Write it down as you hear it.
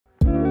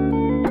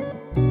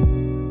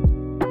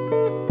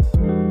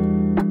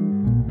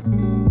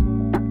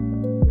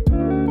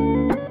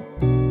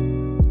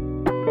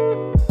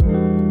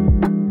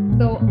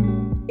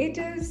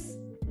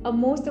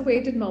most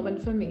awaited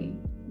moment for me,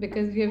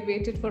 because we have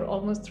waited for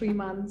almost 3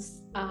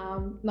 months.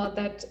 Not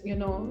that,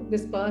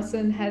 this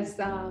person has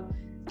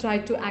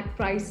tried to act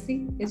pricey.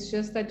 It's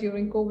just that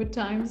during COVID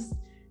times,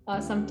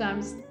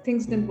 sometimes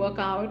things didn't work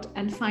out.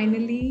 And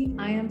finally,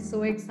 I am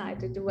so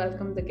excited to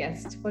welcome the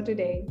guest for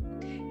today.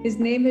 His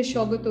name is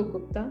Saugata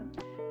Gupta.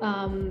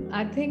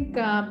 I think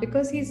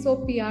because he's so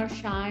PR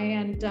shy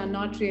and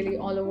not really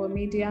all over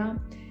media,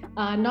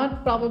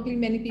 not probably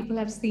many people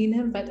have seen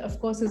him, but of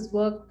course his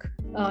work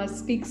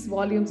speaks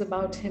volumes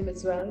about him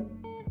as well.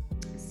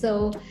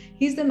 So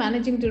he's the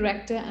Managing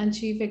Director and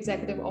Chief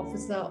Executive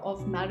Officer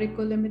of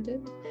Marico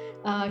Limited.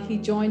 He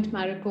joined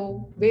Marico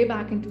way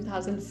back in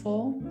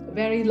 2004. A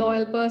very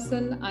loyal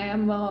person. I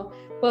am a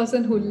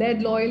person who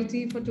led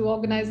loyalty for two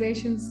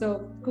organizations,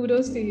 so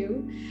kudos to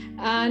you.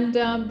 And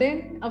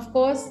then, of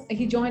course,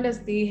 he joined as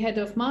the head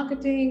of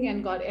marketing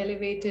and got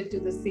elevated to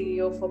the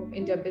CEO for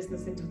India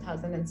business in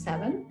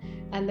 2007.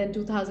 And then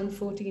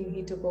 2014,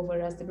 he took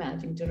over as the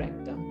Managing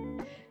Director.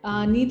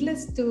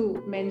 Needless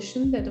to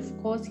mention that, of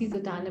course, he's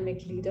a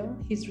dynamic leader.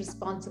 He's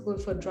responsible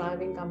for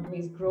driving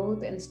companies'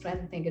 growth and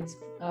strengthening its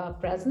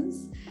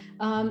presence.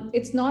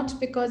 It's not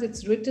because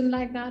it's written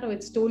like that or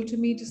it's told to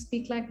me to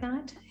speak like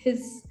that.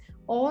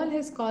 All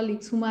his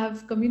colleagues whom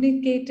I've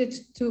communicated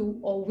to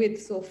or with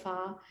so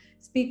far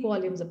speak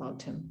volumes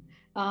about him.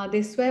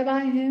 They swear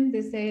by him.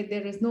 They say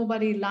there is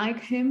nobody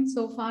like him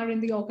so far in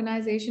the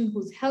organization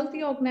who's held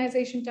the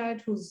organization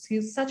tight,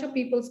 he's such a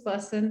people's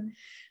person.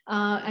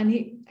 And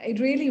it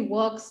really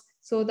works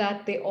so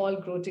that they all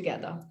grow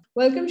together.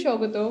 Welcome,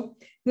 Saugata.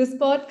 This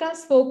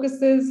podcast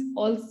focuses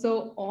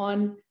also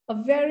on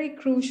a very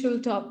crucial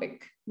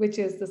topic, which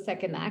is the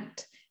second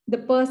act, the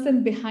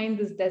person behind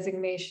this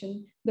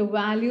designation, the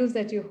values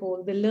that you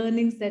hold, the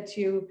learnings that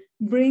you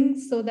bring,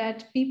 so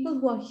that people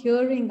who are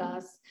hearing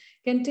us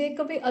can take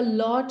away a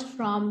lot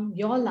from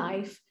your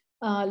life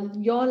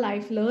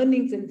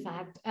learnings, in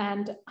fact,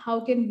 and how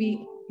can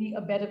we be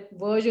a better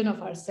version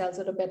of ourselves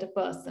or a better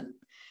person.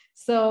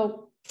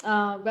 So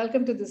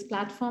welcome to this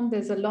platform.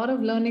 There's a lot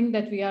of learning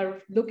that we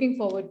are looking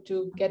forward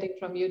to getting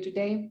from you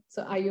today.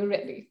 So are you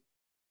ready?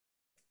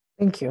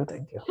 Thank you.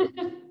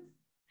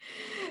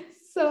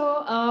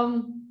 So,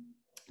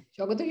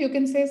 Saugata, you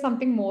can say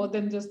something more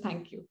than just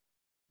thank you.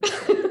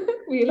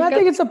 I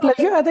think it's a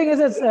pleasure. I think,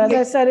 as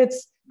I said,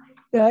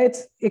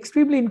 it's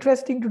extremely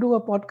interesting to do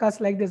a podcast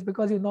like this,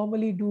 because you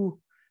normally do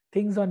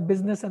things on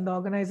business and the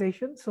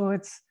organization. So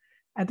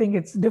I think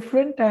it's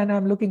different, and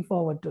I'm looking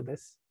forward to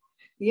this.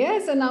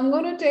 Yes, and I'm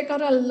going to take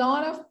out a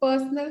lot of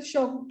personal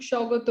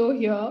Saugata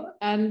here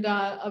and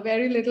a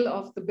very little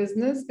of the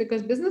business,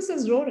 because business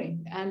is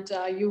roaring, and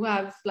you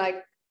have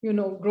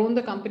grown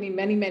the company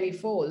many, many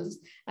folds,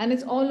 and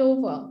it's all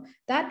over.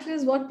 That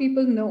is what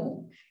people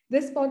know.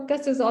 This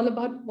podcast is all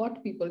about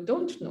what people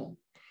don't know.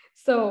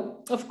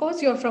 So, of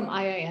course, you're from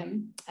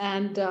IIM,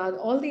 and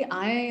all the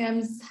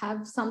IIMs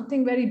have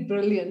something very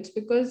brilliant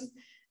because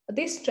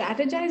they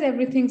strategize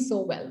everything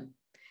so well.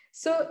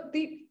 So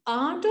the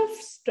art of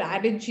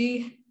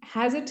strategy,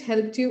 has it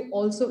helped you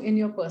also in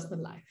your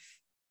personal life?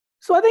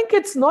 So I think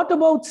it's not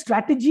about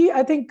strategy.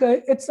 I think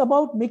it's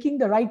about making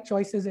the right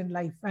choices in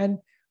life. And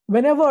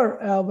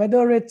whenever,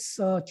 whether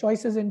it's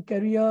choices in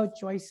career,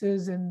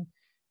 choices in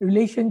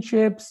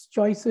relationships,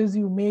 choices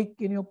you make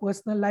in your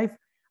personal life,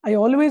 I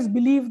always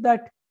believe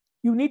that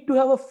you need to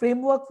have a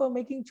framework for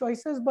making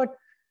choices. But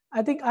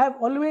I think I've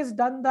always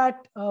done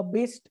that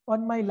based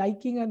on my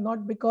liking, and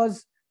not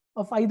because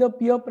of either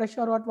peer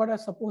pressure or what I'm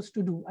supposed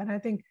to do. And I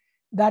think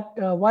that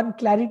one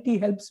clarity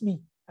helps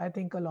me, I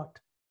think, a lot.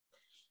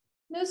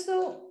 No,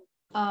 so,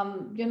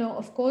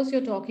 of course,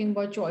 you're talking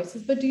about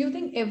choices, but do you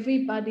think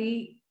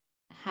everybody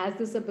has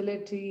this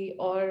ability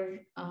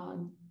or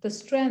the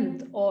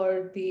strength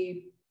or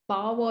the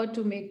power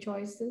to make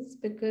choices?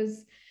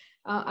 Because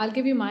I'll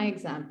give you my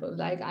example.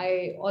 Like,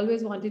 I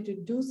always wanted to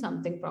do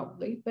something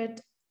probably,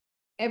 but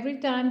every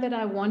time that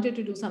I wanted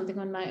to do something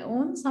on my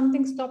own,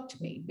 something stopped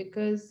me,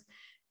 because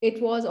it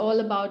was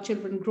all about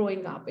children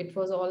growing up. It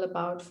was all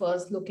about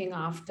first looking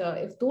after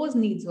if those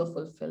needs were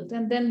fulfilled,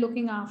 and then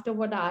looking after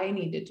what I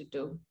needed to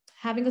do.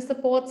 Having a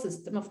support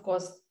system, of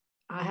course,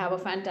 I have a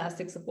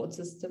fantastic support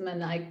system,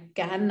 and I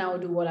can now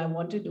do what I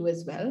want to do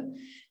as well.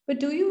 But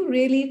do you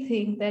really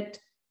think that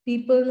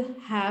people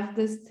have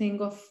this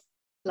thing of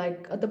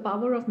the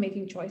power of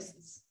making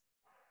choices?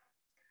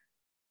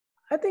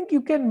 I think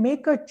you can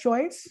make a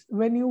choice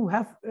when you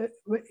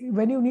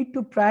need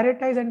to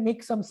prioritize and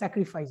make some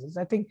sacrifices.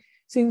 I think,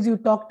 since you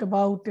talked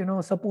about,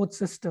 support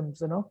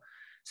systems,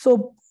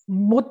 so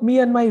both me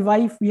and my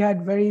wife, we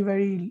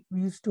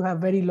used to have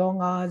very long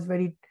hours,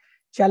 very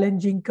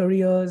challenging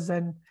careers.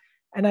 And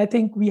I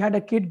think we had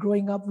a kid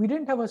growing up. We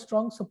didn't have a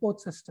strong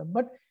support system,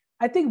 but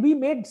I think we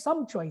made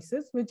some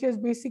choices, which is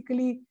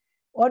basically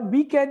on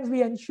weekends,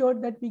 we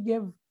ensured that we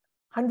gave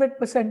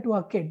 100% to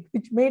our kid,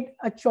 which made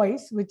a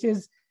choice, which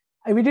is,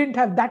 we didn't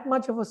have that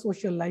much of a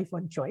social life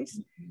on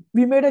choice.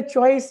 We made a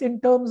choice in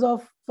terms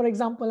of, for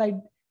example, I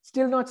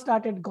still not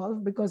started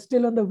golf, because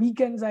still on the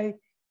weekends, I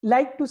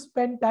like to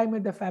spend time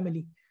with the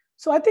family.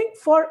 So I think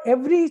for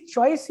every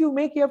choice you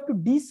make, you have to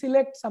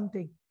deselect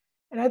something.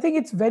 And I think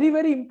it's very,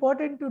 very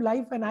important to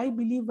life. And I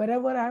believe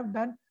wherever I have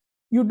done,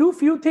 you do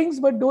few things,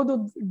 but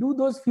do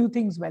those few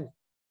things well.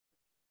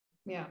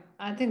 Yeah,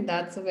 I think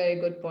that's a very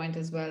good point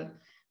as well.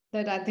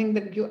 That I think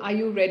that are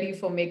you ready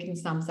for making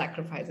some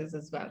sacrifices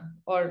as well?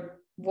 Or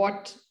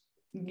what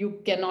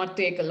you cannot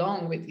take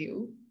along with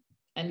you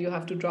and you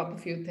have to drop a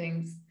few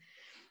things.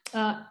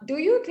 Do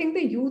you think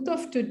the youth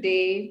of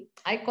today,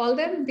 I call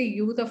them the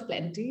youth of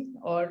plenty,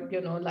 or,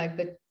 like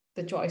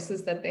the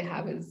choices that they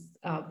have is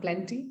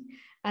plenty.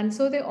 And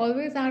so they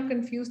always are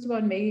confused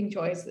about making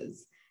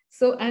choices.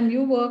 So, and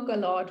you work a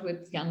lot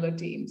with younger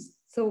teams.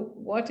 So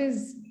what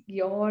is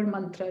your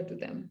mantra to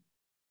them?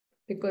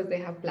 Because they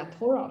have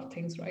plethora of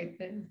things right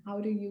then.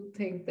 How do you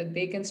think that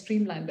they can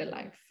streamline their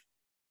life?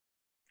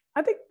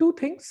 I think two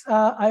things.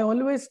 I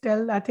always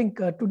tell, I think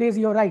today's,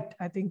 you're right.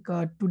 I think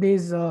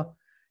today's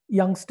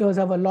youngsters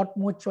have a lot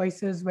more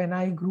choices. When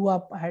I grew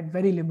up, I had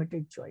very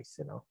limited choice,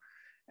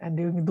 And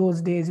during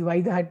those days, you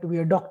either had to be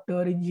a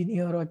doctor,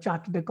 engineer, or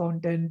chartered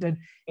accountant. And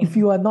if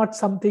you are not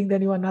something,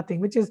 then you are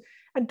nothing,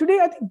 and today,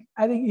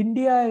 I think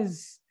India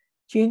has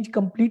changed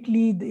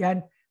completely.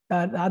 And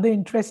the other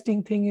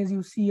interesting thing is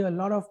you see a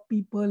lot of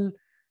people,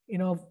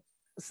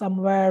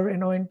 somewhere,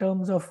 in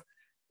terms of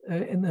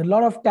in a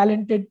lot of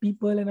talented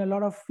people in a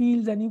lot of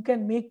fields, and you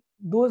can make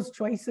those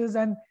choices,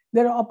 and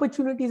there are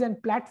opportunities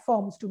and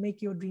platforms to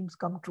make your dreams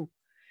come true.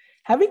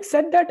 Having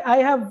said that, I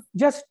have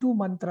just two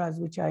mantras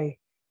which I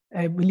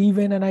believe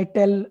in, and I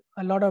tell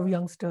a lot of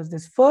youngsters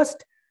this.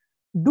 First,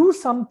 do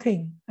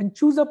something and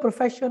choose a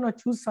profession or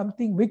choose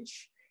something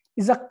which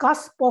is a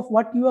cusp of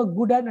what you are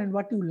good at and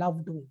what you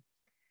love doing.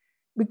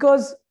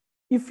 Because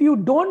if you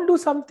don't do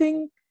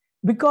something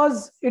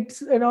because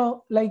it's,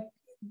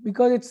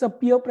 because it's a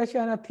peer pressure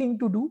and a thing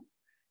to do.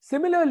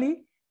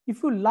 Similarly,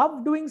 if you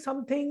love doing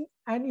something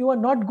and you are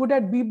not good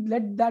at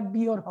let that be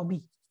your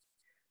hobby.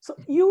 So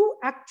you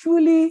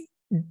actually,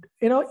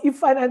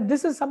 and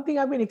this is something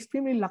I've been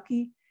extremely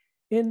lucky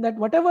in, that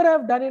whatever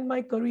I've done in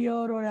my career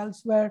or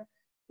elsewhere,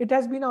 it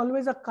has been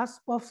always a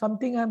cusp of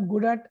something I'm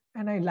good at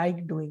and I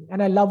like doing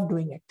and I love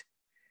doing it.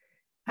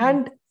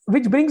 And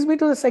which brings me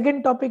to the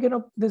second topic,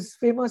 this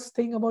famous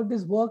thing about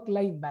this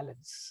work-life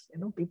balance,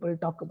 people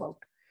talk about.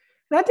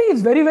 And I think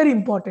it's very, very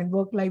important,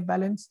 work-life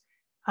balance.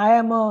 I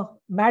am a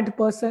mad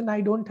person.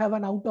 I don't have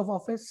an out of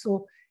office.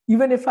 So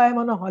even if I am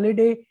on a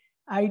holiday,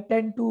 I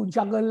tend to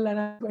juggle and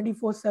I'm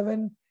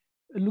 24/7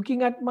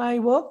 looking at my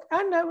work.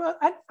 And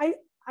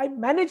I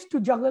manage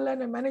to juggle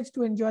and I manage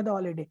to enjoy the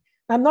holiday.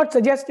 I'm not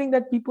suggesting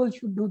that people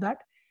should do that.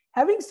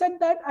 Having said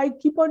that, I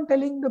keep on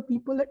telling the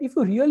people that if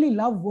you really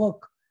love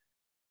work,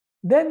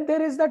 then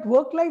there is that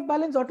work-life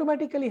balance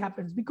automatically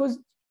happens, because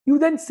you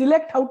then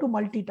select how to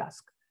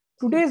multitask.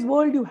 Today's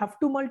world, you have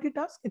to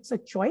multitask. It's a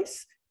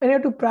choice and you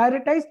have to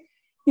prioritize.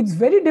 It's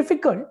very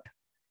difficult.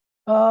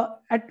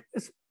 It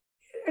was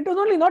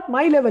only not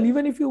my level.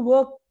 Even if you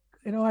work,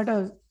 at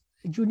a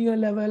junior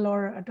level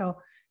or at a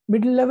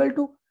middle level,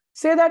 to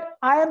say that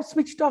I am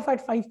switched off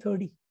at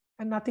 5:30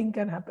 and nothing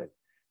can happen.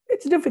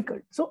 It's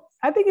difficult. So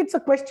I think it's a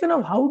question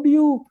of how do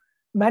you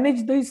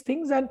manage these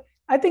things. And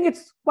I think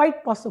it's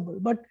quite possible.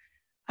 But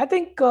I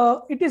think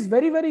it is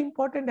very, very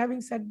important,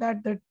 having said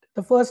that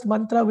the first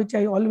mantra, which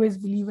I always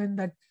believe in,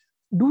 that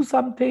do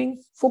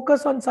something,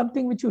 focus on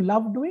something which you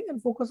love doing,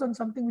 and focus on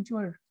something which you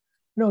are,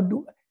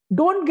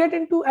 don't get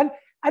into, and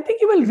I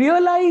think you will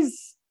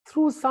realize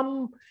through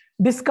some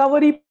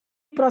discovery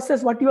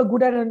process what you are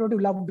good at and what you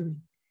love doing.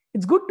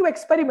 It's good to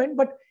experiment,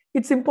 but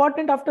it's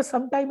important after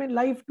some time in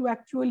life to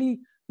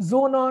actually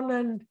zone on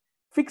and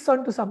fix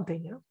onto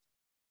something,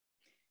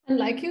 And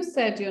like you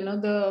said,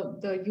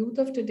 the youth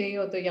of today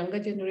or the younger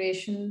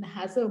generation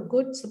has a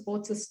good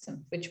support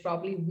system, which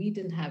probably we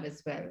didn't have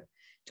as well,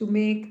 to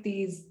make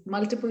these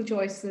multiple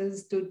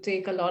choices, to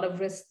take a lot of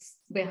risks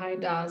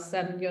behind us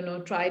and,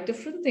 try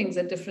different things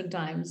at different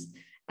times.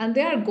 And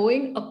they are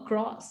going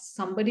across.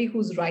 Somebody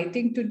who's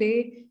writing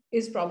today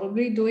is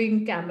probably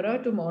doing camera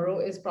tomorrow,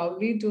 is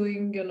probably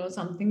doing,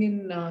 something in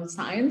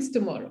science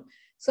tomorrow.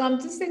 So I'm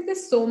just saying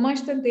there's so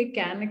much that they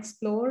can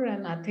explore.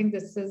 And I think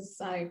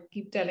I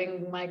keep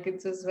telling my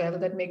kids as well,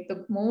 that make the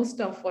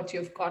most of what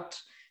you've got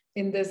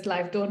in this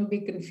life. Don't be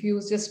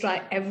confused. Just try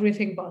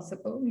everything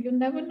possible. You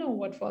never know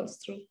what falls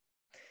through.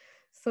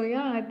 So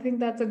yeah, I think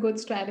that's a good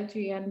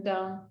strategy. And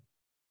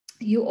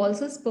you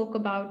also spoke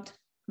about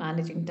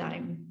managing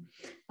time.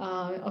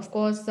 Of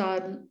course,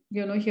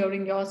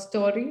 hearing your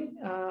story,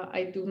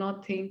 I do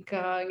not think,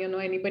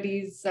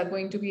 anybody's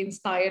going to be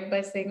inspired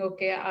by saying,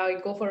 okay, I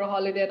go for a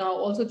holiday and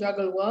I'll also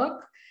juggle work.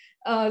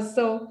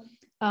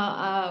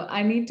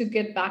 I need to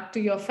get back to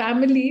your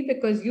family,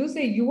 because you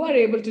say you are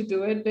able to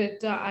do it,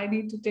 but I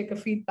need to take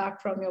a feedback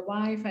from your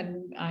wife,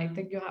 and I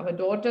think you have a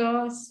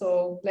daughter.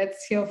 So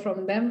let's hear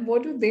from them.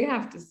 What do they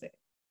have to say?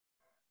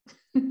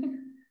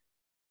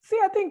 See,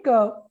 I think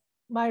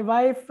my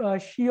wife,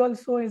 she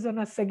also is on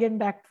a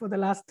SecondAct for the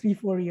last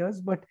 3-4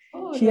 years, but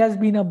she has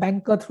been a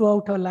banker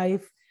throughout her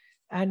life.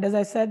 And as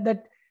I said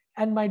that,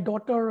 and my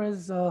daughter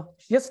is,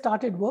 she just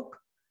started work,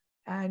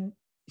 and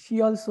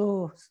she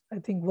also, I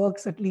think,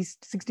 works at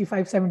least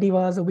 65, 70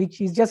 hours a week.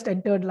 She's just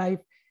entered life.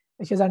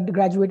 She's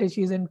undergraduated.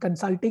 She's in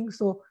consulting.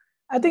 So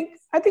I think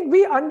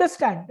we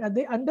understand.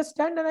 They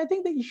understand. And I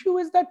think the issue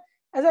is that,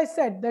 as I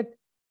said, that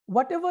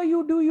whatever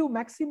you do, you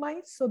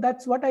maximize. So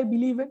that's what I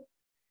believe in.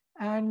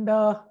 And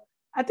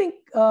I think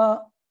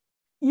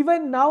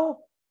even now,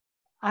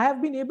 I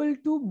have been able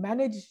to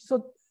manage.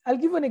 So I'll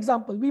give you an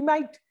example. We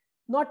might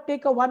not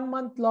take a 1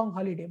 month long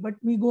holiday, but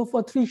we go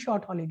for 3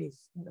 short holidays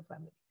in the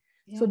family.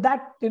 Yeah. So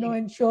that,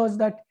 ensures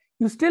that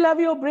you still have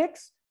your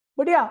breaks.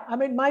 But yeah, I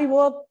mean, my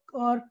work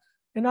or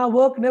in our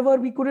work,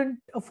 we couldn't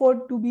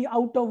afford to be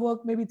out of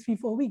work maybe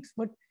 3-4 weeks.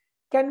 But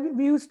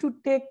we used to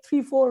take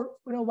 3-4,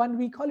 1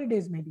 week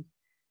holidays maybe.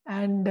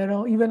 And,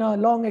 even a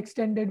long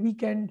extended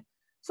weekend.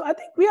 So I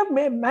think we have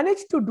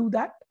managed to do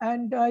that.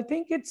 And I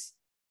think it's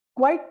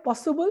quite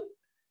possible.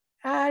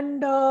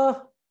 And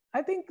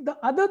I think the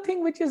other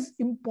thing which is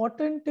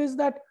important is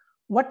that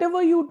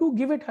whatever you do,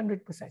 give it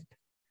 100%.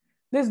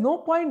 There's no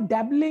point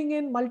dabbling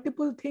in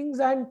multiple things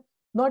and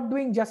not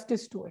doing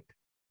justice to it.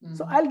 Mm-hmm.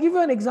 So I'll give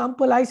you an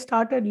example. I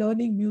started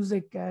learning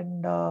music,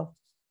 and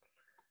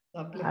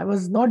I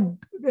was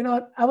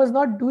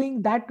not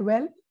doing that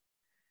well.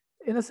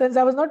 In a sense,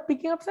 I was not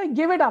picking up, so I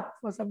gave it up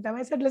for some time.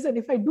 I said, listen,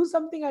 if I do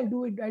something, I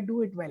do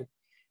it well.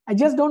 I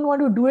just don't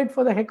want to do it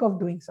for the heck of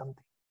doing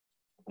something.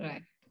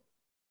 Right.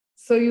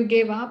 So you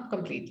gave up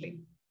completely?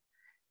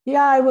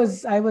 Yeah, I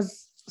was.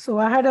 So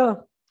I had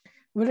a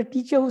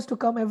teacher who used to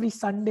come every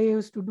Sunday,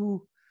 used to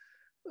do,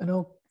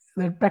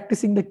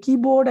 practicing the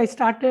keyboard. I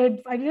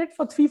did it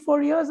for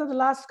 3-4 years, and the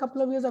last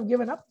couple of years I've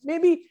given up.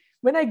 Maybe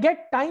when I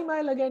get time,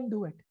 I'll again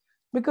do it.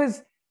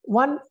 Because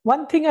one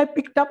thing I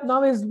picked up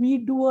now is we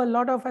do a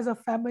lot of, as a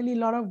family, a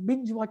lot of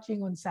binge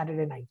watching on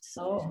Saturday nights.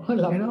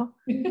 Oh,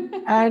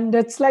 and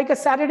it's like a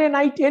Saturday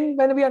night in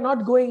when we are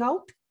not going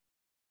out,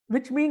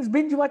 which means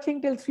binge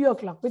watching till 3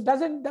 o'clock,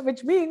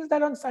 which means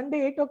that on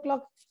Sunday, 8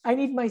 o'clock, I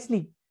need my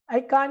sleep.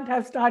 I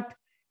can't start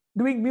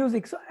doing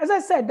music. So as I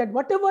said, that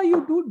whatever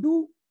you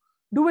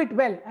do it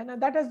well.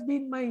 And that has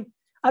been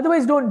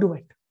otherwise don't do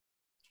it.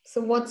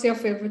 So what's your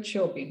favorite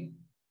show been?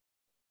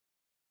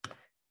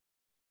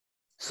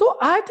 So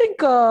I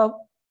think,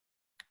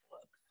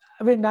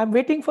 I'm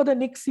waiting for the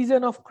next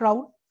season of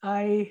Crown.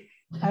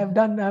 I've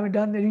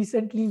done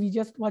recently. We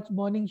just watched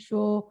Morning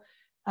Show.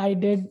 I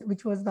did,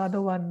 which was the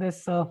other one,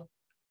 this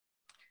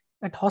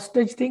that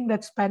hostage thing,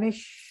 that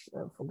Spanish,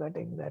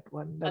 forgetting that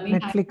one, that Money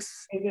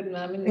Netflix.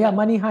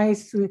 Money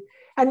Heist.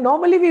 And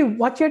normally we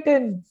watch it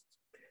in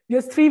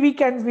just 3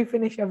 weekends, we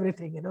finish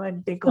everything,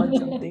 and take on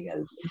something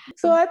else.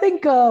 So I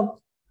think,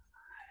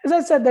 as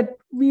I said, that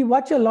we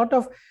watch a lot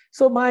of,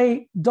 so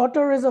my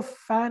daughter is a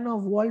fan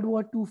of World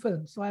War II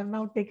films. So I've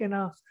now taken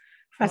a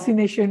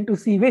fascination to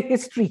see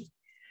history.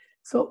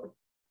 So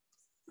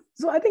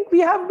I think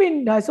we have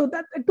been, so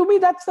that to me,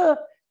 that's a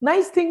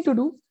nice thing to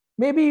do.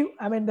 Maybe,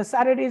 the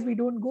Saturdays we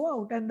don't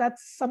go out, and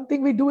that's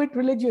something we do it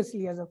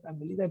religiously as a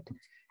family.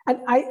 And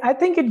I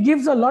think it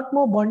gives a lot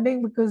more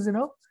bonding because,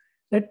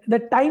 that the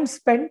time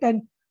spent,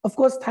 and of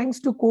course, thanks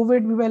to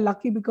COVID, we were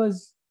lucky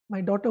because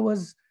my daughter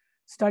was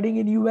studying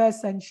in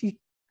US and she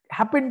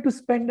happened to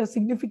spend a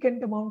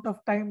significant amount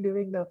of time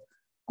during the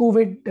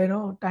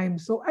COVID, time.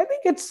 So I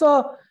think it's,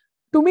 to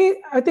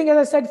me, I think, as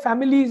I said,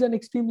 family is an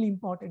extremely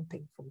important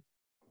thing for me.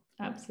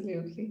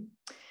 Absolutely.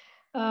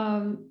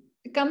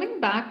 Coming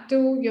back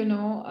to,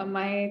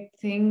 my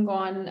thing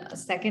on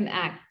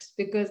SecondAct,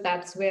 because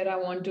that's where I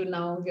want to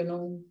now,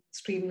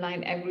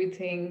 streamline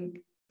everything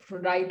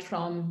right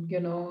from,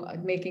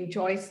 making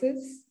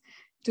choices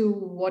to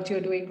what you're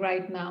doing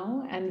right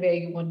now and where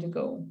you want to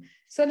go.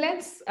 So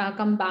let's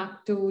come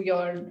back to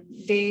your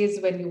days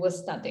when you were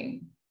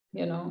studying,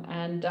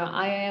 and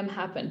IIM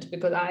happened,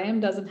 because IIM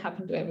doesn't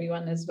happen to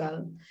everyone as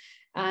well.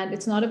 And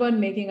it's not about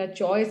making a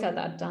choice at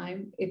that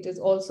time. It is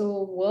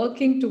also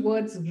working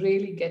towards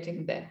really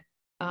getting there.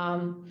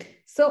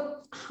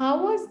 So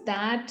how was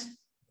that?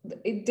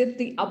 Did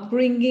the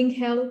upbringing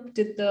help?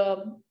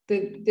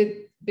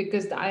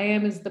 Because the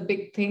IIM is the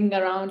big thing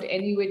around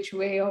any which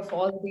way of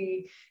all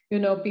the,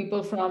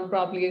 people from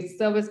probably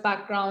service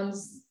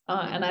backgrounds.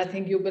 And I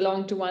think you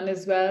belong to one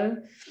as well.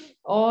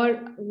 Or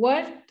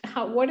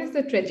what is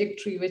the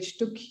trajectory which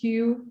took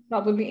you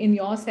probably in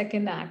your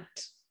second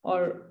act,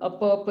 or a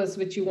purpose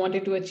which you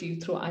wanted to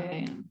achieve through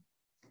IIM?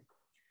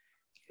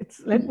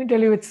 Let me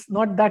tell you, it's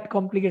not that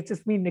complicated. It's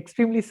just been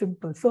extremely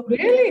simple. So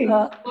really,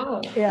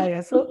 yeah.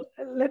 So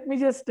let me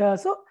just.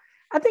 So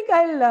I think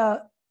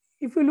I'll.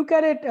 If you look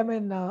at it,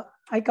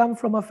 I come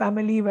from a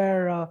family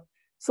where.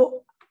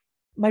 So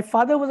my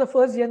father was a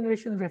first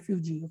generation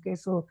refugee. Okay,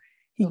 so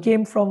he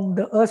came from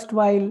the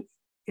erstwhile,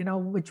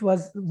 which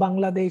was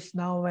Bangladesh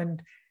now,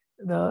 and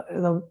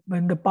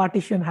when the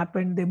partition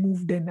happened, they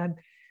moved in, and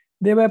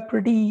they were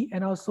pretty,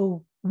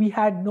 so we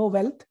had no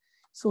wealth.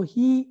 So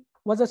he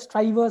was a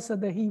striver, so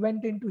that he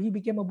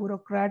became a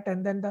bureaucrat,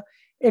 and then the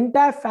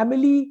entire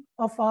family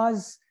of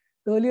ours,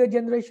 the earlier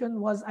generation,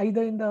 was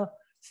either in the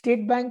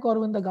state bank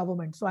or in the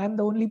government. So I'm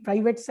the only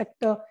private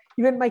sector.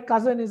 Even my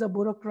cousin is a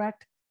bureaucrat.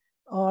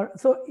 or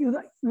so you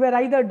were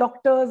either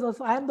doctors or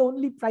so. I am the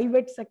only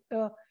private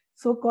sector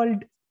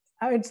so-called.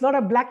 It's not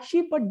a black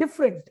sheep, but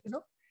different,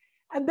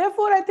 And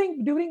therefore, I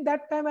think during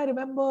that time, I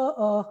remember.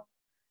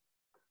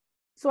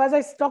 So as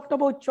I talked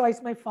about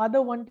choice, my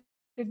father wanted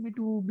me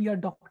to be a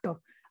doctor.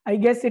 I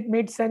guess it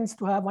made sense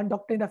to have one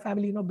doctor in the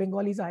family.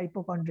 Bengalis are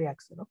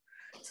hypochondriacs.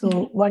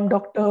 So one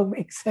doctor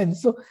makes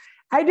sense. So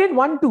I didn't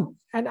want to,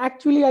 and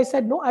actually I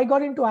said no. I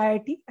got into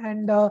IIT,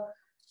 and I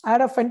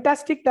had a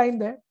fantastic time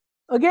there.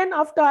 Again,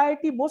 after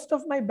IIT, most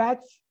of my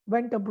batch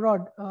went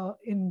abroad. A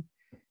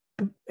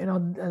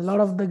lot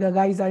of the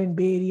guys are in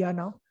Bay Area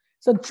now.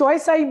 So the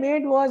choice I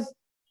made was,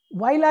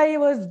 while I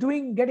was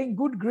getting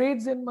good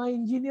grades in my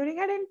engineering,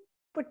 I didn't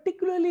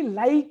particularly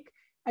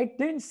I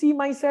didn't see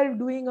myself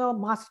doing a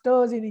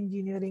master's in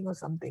engineering or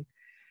something.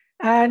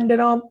 And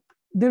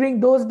during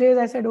those days,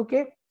 I said,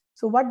 okay,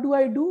 so what do?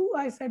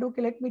 I said,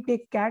 okay, let me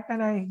take CAT,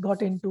 and I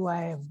got into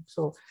IIM.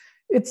 So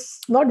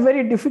it's not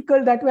very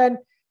difficult that way. And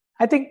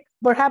I think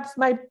perhaps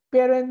my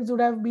parents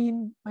would have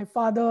been, my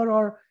father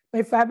or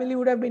my family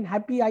would have been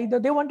happy. Either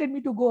they wanted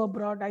me to go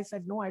abroad. I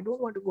said, no, I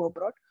don't want to go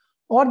abroad.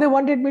 Or they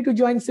wanted me to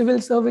join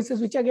civil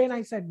services, which again,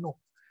 I said no.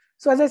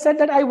 So as I said,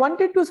 that I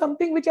wanted to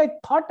something which I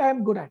thought I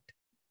am good at.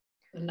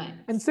 Nice.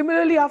 And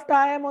similarly, after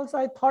IIM also,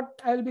 I thought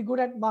I will be good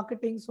at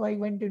marketing. So I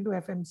went into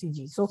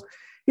FMCG. So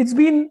it's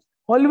been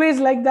always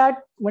like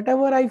that.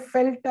 Whatever I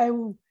felt I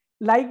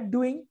liked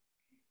doing,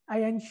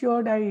 I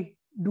ensured I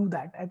do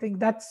that. I think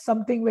that's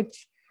something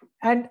which,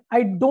 and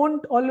I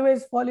don't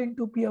always fall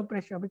into peer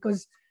pressure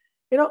because,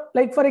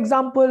 like for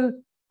example,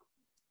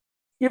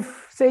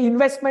 if say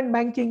investment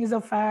banking is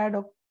a fad,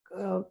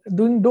 or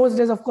during those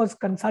days, of course,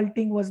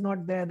 consulting was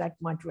not there that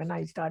much when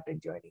I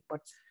started joining,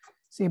 but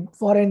say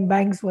foreign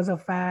banks was a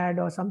fad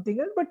or something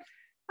else. But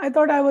I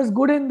thought I was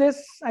good in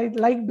this. I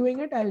like doing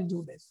it. I'll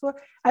do this. So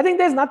I think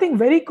there's nothing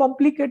very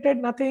complicated.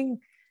 Nothing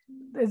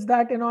is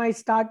that, I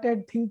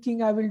started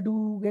thinking I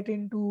will get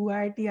into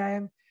IIT,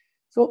 IIM.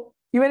 So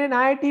even in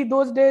IIT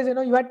those days,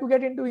 you had to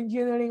get into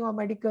engineering or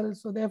medical.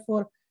 So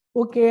therefore,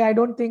 okay, I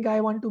don't think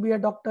I want to be a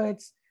doctor.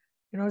 It's,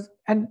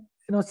 and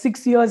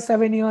 6 years,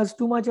 7 years,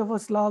 too much of a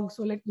slog.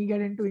 So let me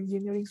get into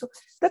engineering. So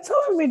that's how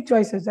I made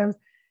choices. And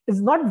it's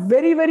not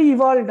very, very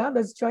evolved.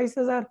 Those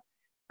choices are,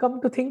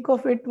 come to think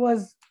of it,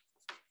 was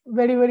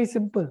very, very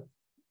simple.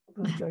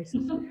 Those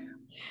choices.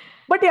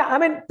 But yeah, I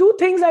mean, two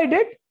things I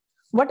did.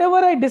 Whatever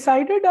I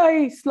decided,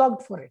 I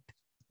slogged for it.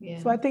 Yeah.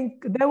 So I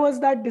think there was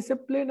that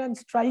discipline and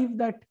strive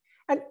that,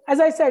 and as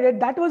I said,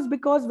 that was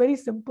because very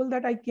simple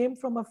that I came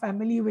from a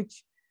family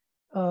which,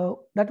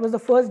 that was the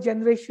first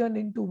generation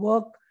into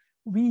work.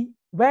 We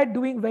were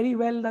doing very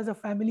well as a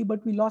family,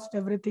 but we lost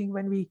everything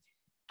when we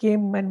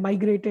came and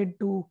migrated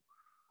to,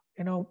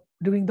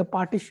 during the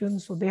partition.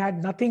 So they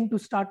had nothing to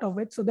start off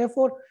with. So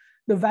therefore,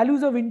 the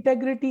values of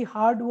integrity,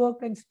 hard work,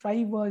 and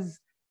strive was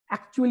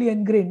actually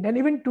ingrained. And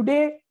even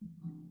today,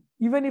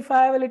 even if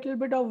I have a little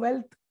bit of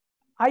wealth,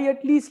 I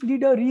at least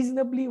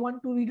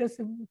want to lead a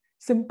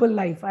simple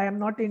life. I am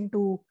not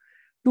into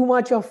too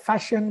much of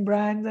fashion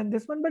brands and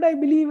this one, but I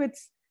believe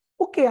it's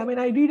okay. I mean,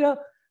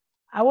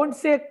 I won't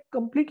say a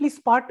completely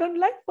Spartan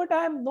life, but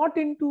I am not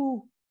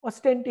into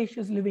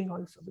ostentatious living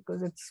also,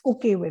 because it's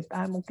okay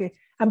I'm okay.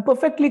 I'm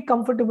perfectly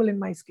comfortable in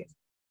my skin.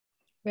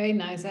 Very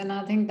nice. And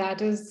I think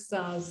that is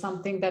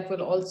something that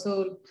will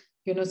also,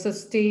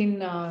 sustain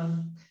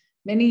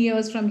many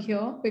years from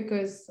here,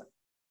 because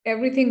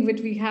everything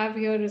which we have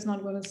here is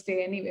not going to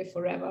stay anyway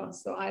forever.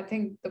 So I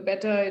think the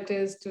better it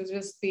is to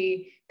just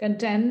be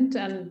content,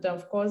 and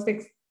of course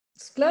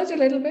splurge a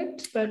little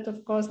bit, but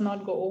of course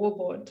not go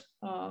overboard.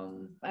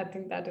 I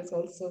think that is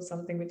also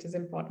something which is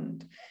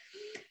important.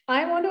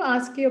 I want to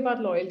ask you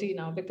about loyalty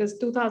now, because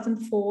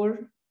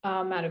 2004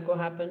 Marico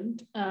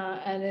happened,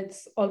 and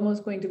it's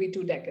almost going to be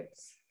 2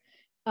 decades.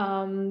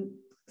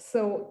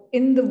 So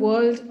in the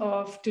world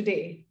of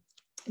today,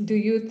 do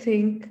you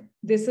think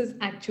this is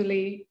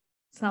actually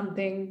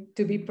something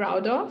to be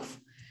proud of?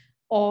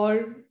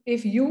 Or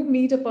if you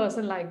meet a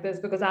person like this,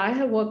 because I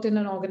have worked in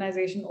an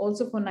organization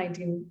also for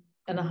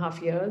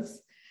 19.5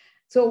 years.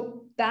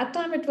 So that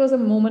time it was a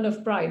moment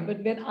of pride.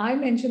 But when I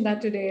mentioned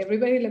that today,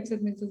 everybody looks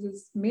at me and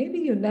says, maybe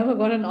you never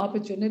got an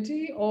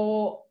opportunity,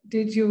 or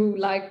did you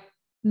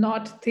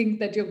not think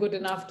that you're good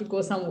enough to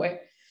go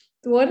somewhere?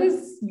 So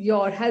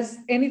has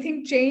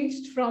anything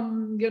changed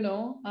from,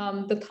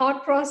 the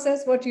thought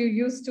process, what you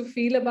used to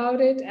feel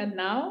about it and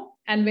now,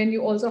 and when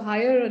you also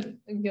hire,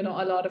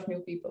 a lot of new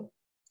people?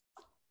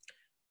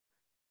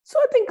 So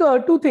I think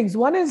 2 things.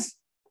 One is,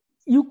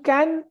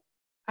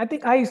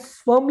 I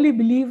firmly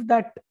believe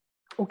that,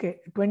 okay,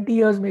 20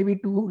 years may be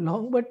too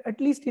long, but at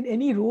least in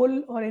any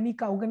role or any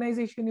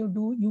organization you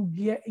do, you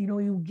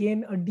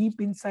gain a deep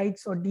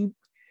insights or deep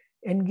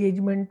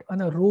engagement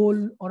on a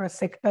role or a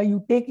sector.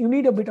 You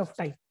need a bit of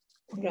time.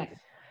 Okay? Right.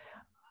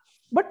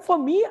 But for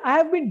me, I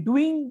have been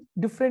doing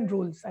different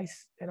roles.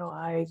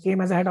 I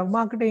came as a head of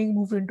marketing,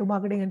 moved into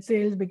marketing and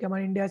sales, became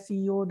an India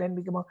CEO, then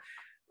became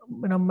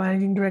a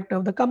managing director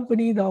of the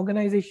company. The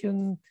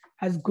organization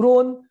has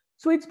grown.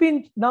 So it's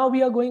been, now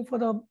we are going for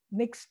the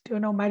next,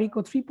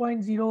 Marico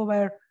 3.0,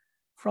 where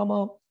from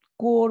a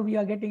core, we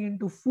are getting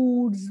into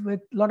foods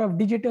with a lot of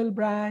digital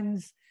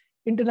brands,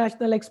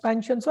 international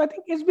expansion. So I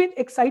think it's been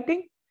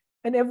exciting.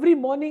 And every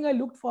morning I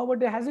look forward.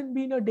 There hasn't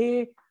been a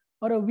day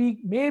or a week,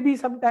 maybe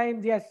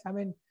sometimes, yes, I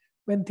mean,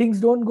 when things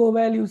don't go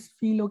well, you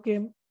feel,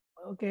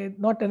 okay,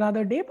 not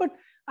another day. But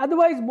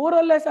otherwise, more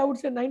or less, I would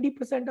say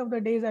 90% of the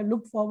days I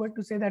look forward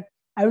to say that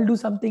I will do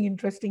something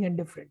interesting and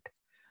different.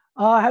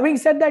 Having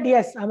said that,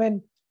 yes, I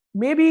mean,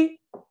 maybe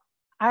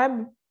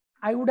I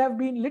would have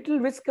been little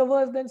risk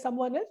averse than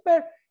someone else,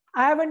 but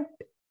I haven't,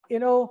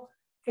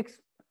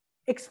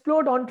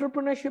 explored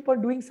entrepreneurship or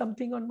doing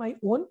something on my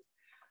own.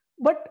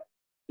 But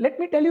let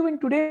me tell you, in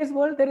today's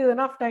world, there is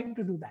enough time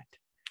to do that,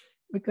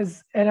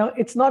 because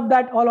it's not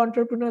that all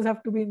entrepreneurs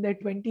have to be in their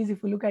 20s.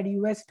 If you look at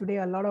US today,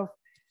 a lot of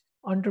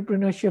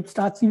entrepreneurship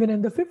starts even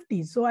in the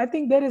 50s. So I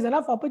think there is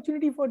enough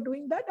opportunity for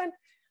doing that, and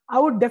I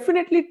would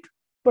definitely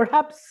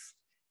perhaps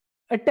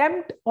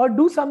attempt or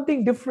do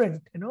something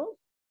different,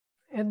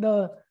 in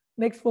the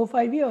next 4 or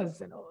 5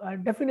 years.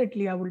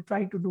 Definitely I will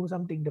try to do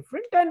something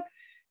different. And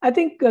I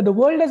think the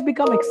world has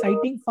become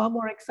exciting, far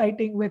more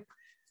exciting, with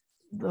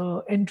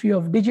the entry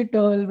of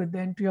digital, with the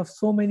entry of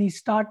so many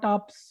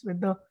startups,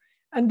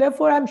 and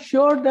therefore I'm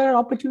sure there are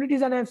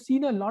opportunities. And I've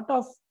seen a lot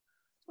of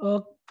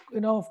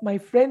of my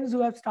friends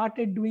who have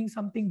started doing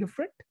something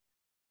different,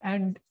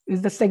 and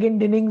is the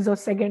second innings or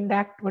second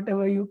act,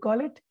 whatever you call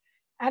it.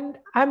 And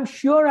I'm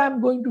sure I'm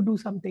going to do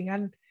something,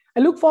 and I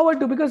look forward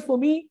to, because for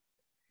me,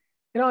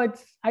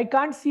 I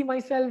can't see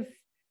myself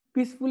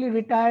peacefully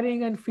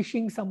retiring and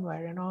fishing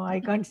somewhere. I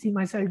can't see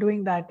myself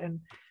doing that.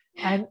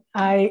 And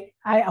I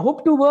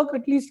hope to work,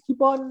 at least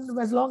keep on,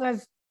 as long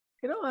as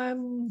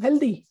I'm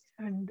healthy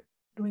and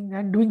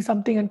doing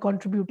something and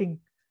contributing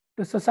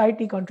to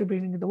society,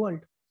 contributing to the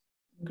world.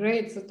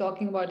 Great. So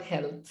talking about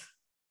health,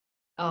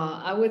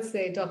 I would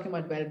say talking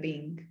about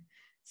well-being.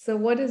 So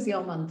what is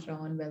your mantra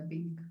on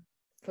well-being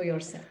for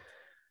yourself?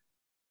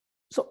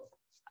 So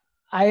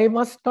I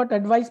must not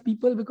advise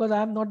people, because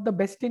I am not the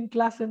best in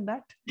class in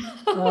that,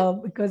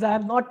 because I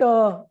am not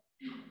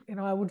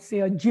I would say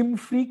a gym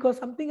freak or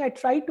something. I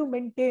try to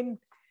maintain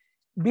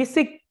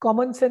basic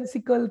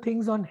commonsensical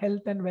things on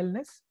health and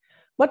wellness.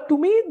 But to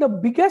me, the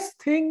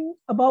biggest thing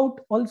about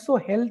also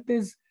health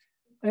is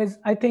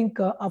I think,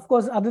 of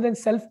course, other than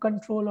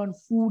self-control on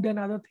food and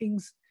other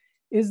things,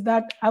 is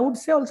that I would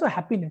say also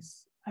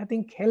happiness. I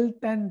think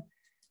health and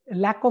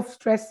lack of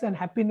stress and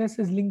happiness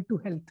is linked to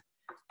health.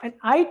 And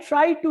I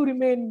try to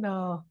remain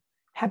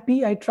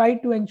happy. I try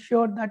to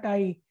ensure that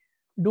I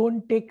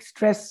don't take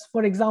stress.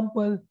 For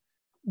example,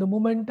 the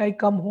moment I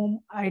come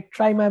home, I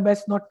try my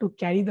best not to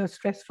carry the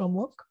stress from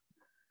work.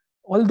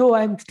 Although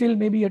I'm still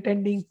maybe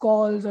attending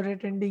calls or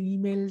attending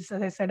emails.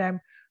 As I said, I'm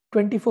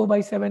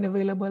 24/7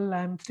 available.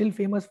 I'm still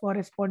famous for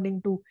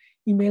responding to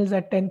emails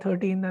at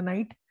 10:30 in the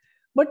night.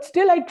 But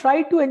still, I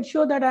try to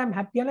ensure that I'm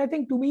happy. And I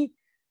think, to me,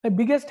 my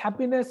biggest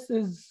happiness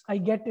is I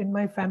get in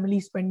my family,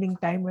 spending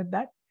time with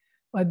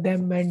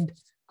them. And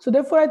so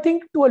therefore, I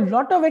think to a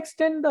lot of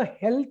extent, the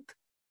health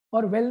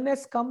or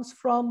wellness comes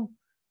from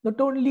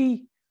not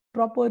only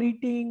proper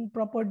eating,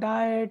 proper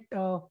diet,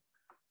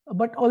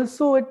 but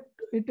also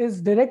it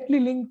is directly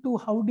linked to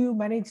how do you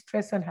manage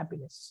stress and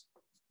happiness.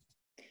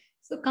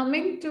 So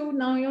coming to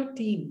now your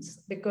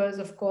teams, because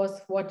of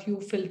course what you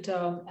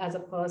filter as a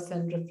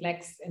person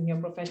reflects in your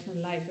professional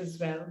life as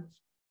well.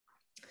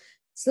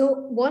 So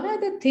what are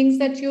the things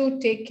that you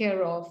take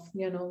care of,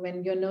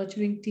 when you're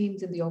nurturing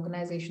teams in the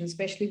organization?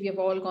 Especially, we have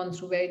all gone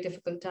through very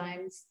difficult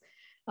times.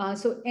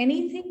 So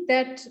anything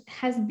that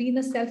has been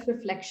a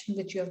self-reflection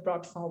which you have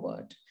brought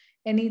forward,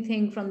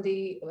 anything from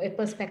the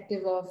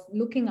perspective of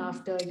looking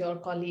after your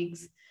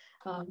colleagues?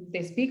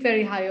 They speak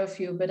very high of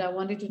you, but I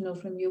wanted to know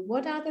from you,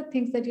 what are the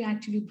things that you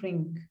actually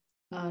bring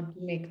to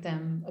make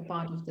them a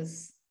part of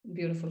this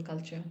beautiful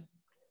culture?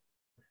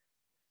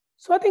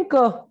 So I think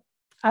I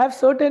have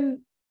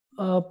certain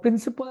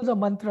principles or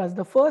mantras.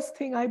 The first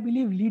thing, I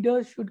believe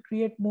leaders should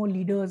create more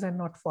leaders and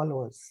not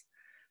followers.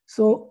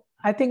 So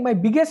I think my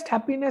biggest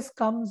happiness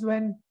comes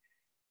when,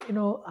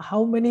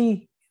 how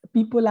many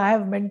people I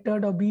have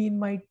mentored or be in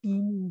my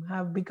team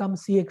have become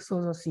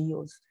CXOs or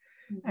CEOs.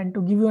 Mm-hmm. And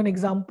to give you an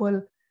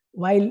example,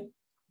 while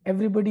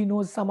everybody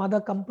knows some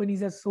other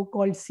companies as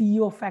so-called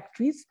CEO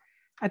factories,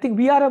 I think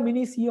we are a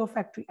mini CEO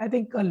factory. I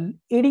think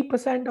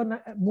 80%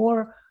 or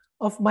more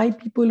of my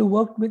people who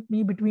worked with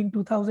me between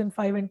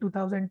 2005 and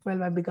 2012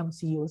 have become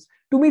CEOs.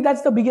 To me,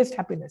 that's the biggest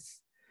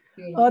happiness.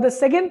 The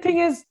second thing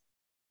is,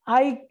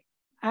 I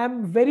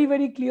am very,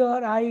 very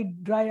clear.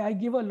 I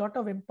give a lot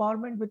of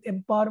empowerment. With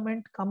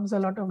empowerment comes a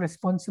lot of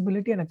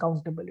responsibility and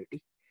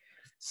accountability.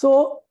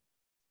 So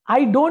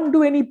I don't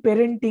do any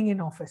parenting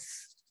in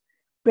office.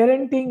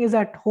 Parenting is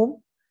at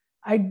home.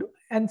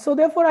 And so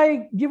therefore,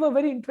 I give a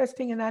very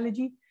interesting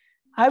analogy.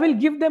 I will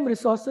give them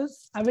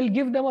resources. I will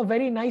give them a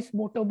very nice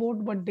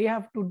motorboat, but they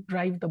have to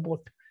drive the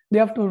boat. They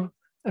have to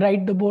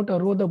ride the boat or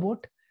row the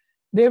boat.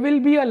 There will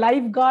be a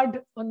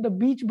lifeguard on the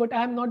beach, but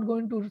I'm not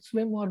going to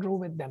swim or row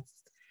with them.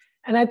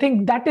 And I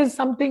think that is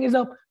something, is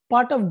a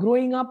part of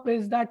growing up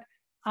is that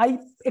I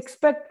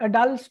expect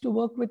adults to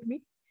work with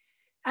me.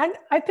 And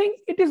I think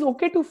it is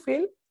okay to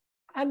fail.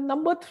 And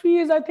number three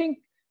is, I think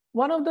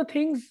one of the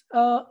things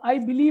I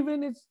believe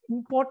in is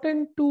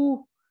important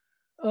to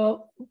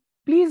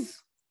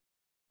please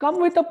come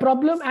with a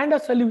problem and a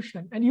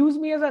solution and use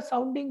me as a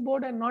sounding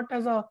board and not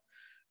as a,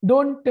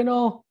 don't,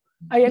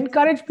 I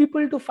encourage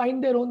people to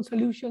find their own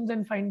solutions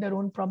and find their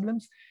own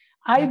problems.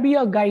 I be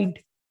a guide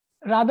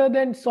rather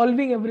than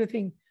solving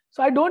everything.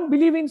 So I don't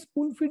believe in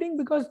spoon feeding,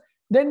 because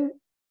then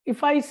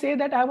if I say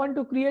that I want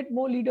to create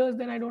more leaders,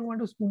 then I don't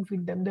want to spoon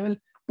feed them. They will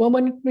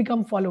permanently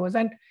become followers.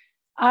 And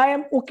I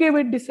am okay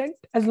with dissent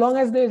as long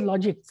as there is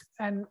logic,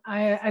 and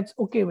it's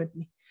okay with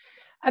me.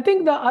 I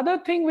think the other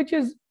thing which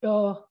is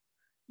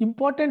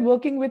important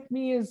working with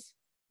me is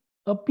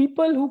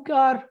people who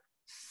are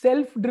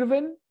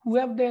self-driven, who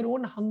have their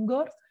own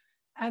hunger.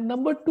 And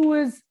number two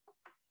is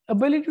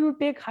ability to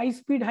take high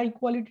speed, high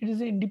quality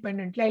decisions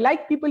independently. I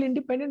like people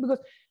independent because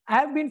I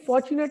have been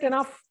fortunate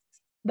enough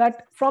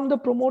that from the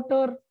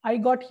promoter, I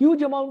got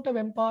huge amount of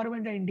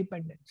empowerment and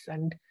independence.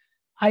 And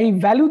I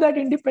value that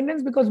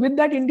independence, because with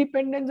that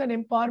independence and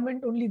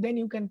empowerment, only then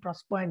you can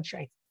prosper and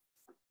shine.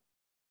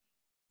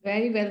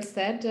 Very well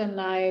said.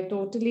 And I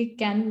totally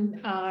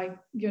can,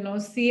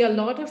 see a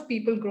lot of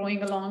people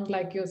growing along,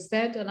 like you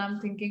said. And I'm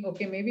thinking,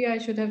 okay, maybe I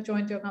should have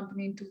joined your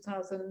company in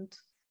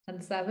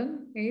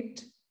 2007,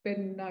 8.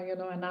 And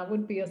I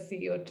would be a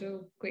CEO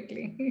too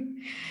quickly.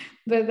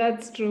 But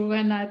that's true.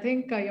 And I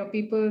think your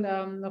people,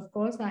 of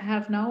course, I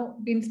have now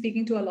been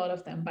speaking to a lot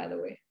of them, by the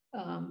way.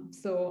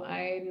 So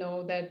I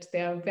know that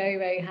they are very,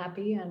 very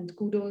happy, and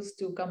kudos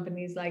to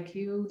companies like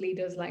you,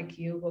 leaders like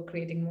you, who are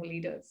creating more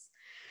leaders.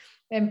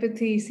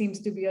 Empathy seems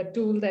to be a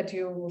tool that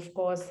you, of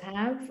course,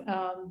 have.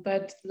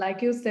 But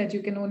like you said,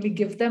 you can only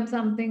give them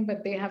something,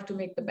 but they have to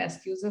make the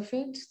best use of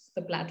it.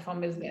 The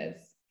platform is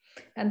theirs.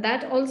 And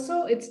that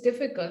also, it's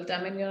difficult.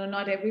 I mean,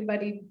 not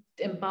everybody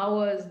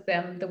empowers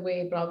them the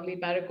way probably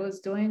Marico is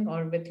doing,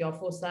 or with your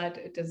foresight,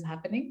 it is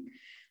happening.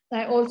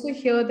 I also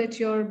hear that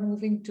you're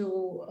moving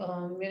to,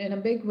 in a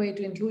big way,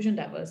 to inclusion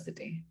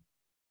diversity.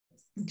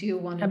 Do you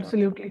want to?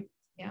 Absolutely.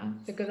 Yeah,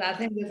 because I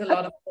think there's a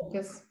lot of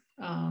focus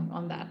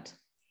on that.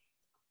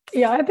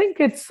 Yeah, I think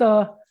it's,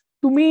 to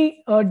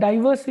me,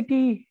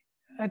 diversity,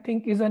 I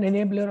think, is an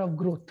enabler of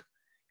growth.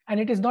 And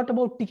it is not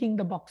about ticking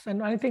the box.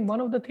 And I think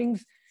one of the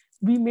things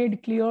we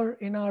made clear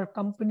in our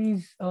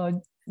company's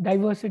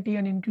diversity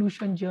and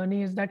inclusion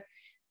journey is that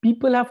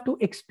people have to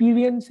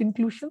experience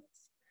inclusion.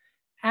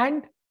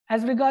 And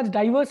as regards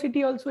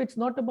diversity also, it's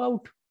not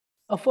about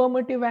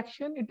affirmative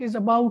action. It is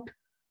about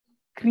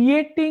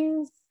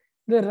creating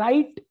the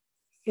right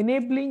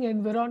enabling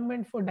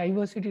environment for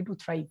diversity to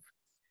thrive.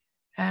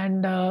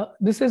 And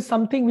this is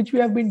something which we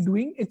have been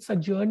doing. It's a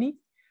journey.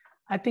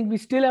 I think we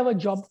still have a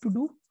job to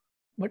do.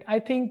 But I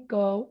think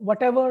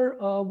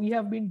whatever we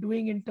have been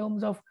doing in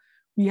terms of,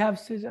 we have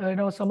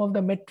some of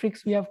the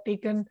metrics we have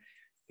taken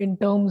in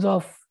terms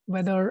of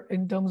whether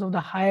in terms of the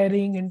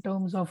hiring, in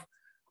terms of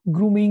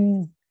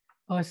grooming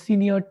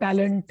senior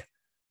talent,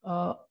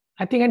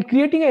 I think, and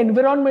creating an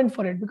environment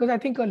for it. Because I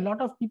think a lot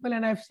of people,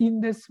 and I've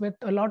seen this with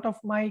a lot of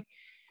my,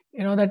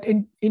 that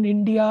in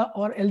India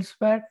or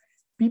elsewhere,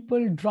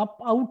 people drop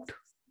out,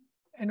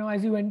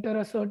 as you enter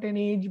a certain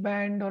age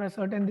band or a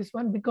certain this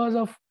one, because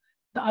of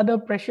the other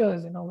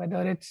pressures,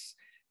 whether it's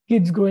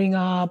kids growing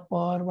up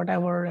or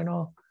whatever,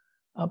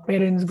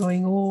 parents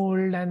growing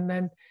old. And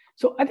then,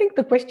 so I think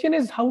the question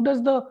is, how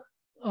does the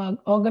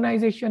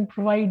organization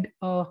provide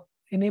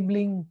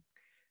enabling,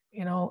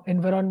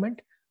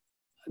 environment?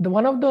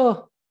 One of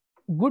the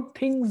good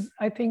things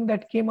I think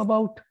that came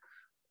about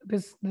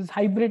this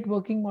hybrid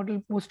working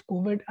model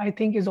post-COVID, I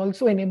think, is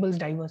also enables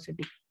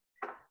diversity.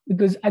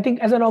 Because I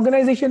think as an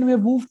organization, we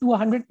have moved to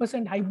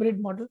 100%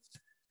 hybrid model.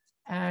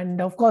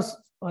 And of course,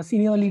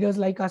 senior leaders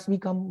like us, we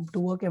come to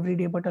work every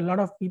day, but a lot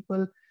of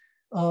people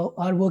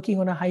are working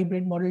on a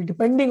hybrid model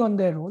depending on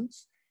their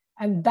roles.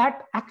 And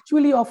that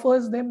actually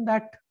offers them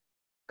that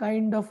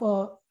kind of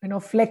a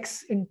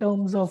flex in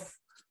terms of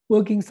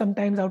working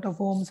sometimes out of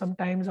home,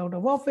 sometimes out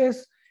of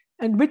office,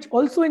 and which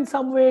also in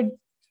some way,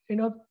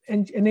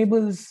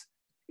 enables,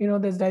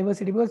 this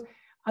diversity. Because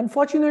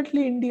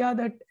unfortunately, India,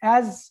 that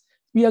as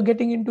we are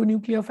getting into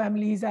nuclear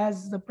families,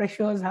 as the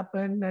pressures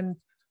happen and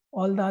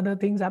all the other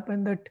things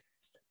happen, that,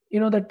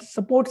 that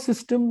support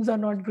systems are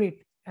not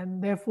great.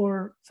 And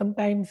therefore,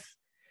 sometimes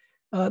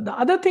the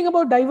other thing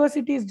about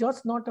diversity is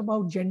just not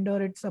about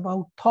gender, it's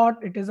about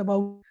thought. It is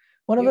about,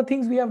 one of the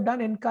things we have done,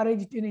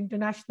 encouraged in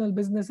international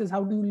business, is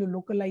how do you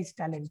localize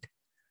talent.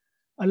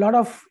 A lot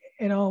of,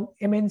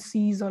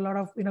 MNCs, a lot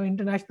of,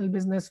 international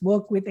business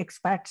work with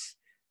expats.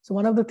 So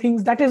one of the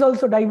things that is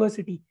also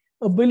diversity,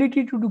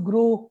 ability to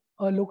grow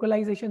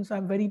localization. So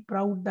I'm very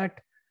proud that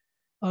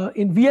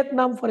in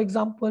Vietnam, for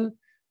example,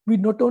 we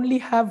not only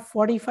have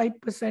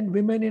 45%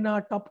 women in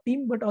our top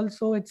team, but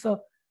also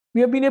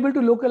we have been able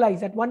to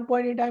localize. At one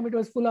point in time, it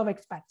was full of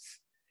expats.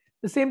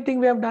 The same thing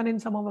we have done in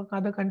some of our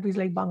other countries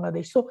like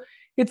Bangladesh. So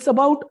it's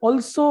about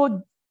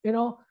also,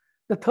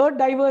 the third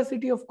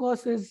diversity, of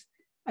course, is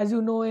as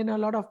you know, in a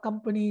lot of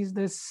companies,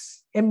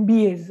 this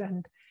MBAs.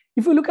 And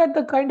if you look at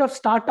the kind of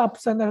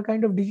startups and the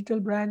kind of digital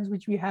brands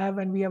which we have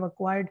and we have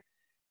acquired,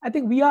 I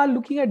think we are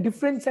looking at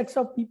different sets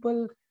of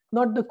people,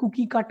 not the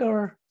cookie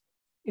cutter.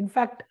 In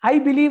fact, I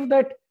believe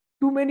that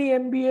too many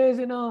MBAs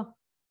in a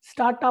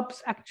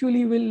startups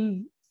actually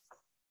will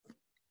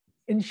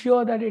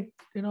ensure that it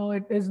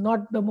is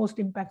not the most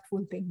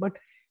impactful thing, but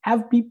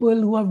have people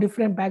who have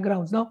different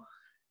backgrounds. Now,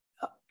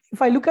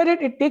 if I look at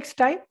it, it takes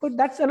time, but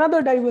that's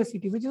another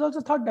diversity, which is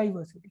also thought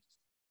diversity.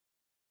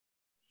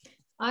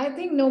 I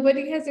think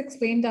nobody has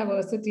explained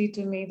diversity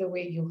to me the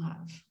way you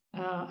have.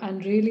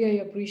 And really,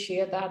 I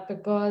appreciate that,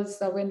 because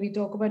when we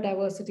talk about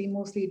diversity,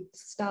 mostly it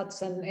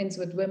starts and ends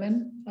with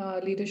women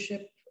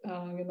leadership,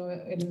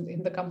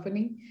 in the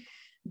company.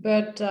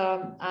 But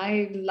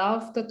I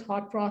love the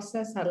thought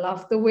process. I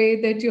love the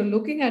way that you're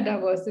looking at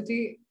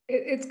diversity.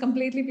 It's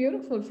completely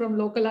beautiful, from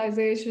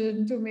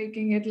localization to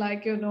making it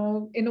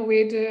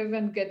innovative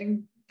and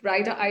getting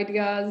brighter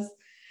ideas.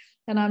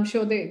 And I'm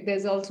sure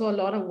there's also a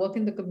lot of work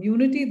in the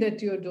community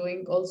that you're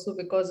doing also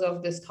because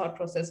of this thought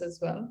process as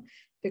well.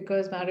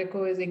 Because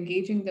Marico is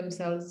engaging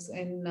themselves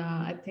in,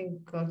 I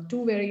think,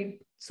 two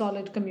very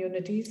solid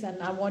communities.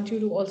 And I want you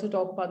to also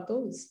talk about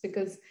those,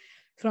 because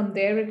from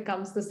there it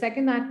comes the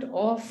second act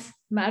of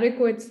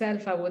Marico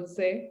itself, I would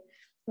say,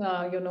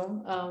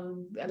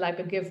 like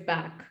a give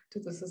back to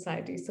the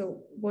society.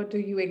 So what do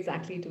you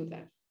exactly do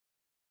there?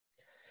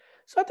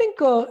 So I think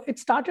it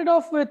started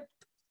off with,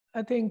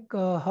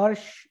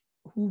 Harsh,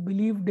 who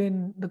believed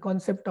in the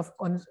concept of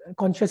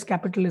conscious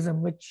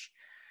capitalism, which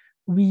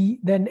we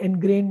then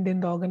ingrained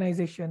in the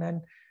organization.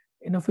 And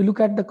if you look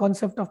at the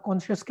concept of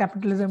conscious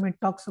capitalism, it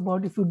talks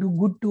about if you do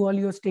good to all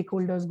your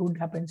stakeholders, good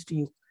happens to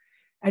you.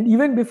 And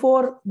even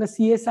before the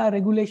CSR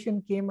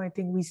regulation came, I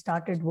think we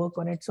started work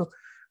on it. So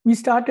we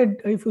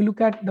started, if you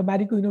look at the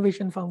Marico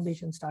Innovation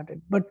Foundation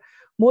started. But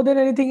more than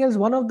anything else,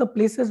 one of the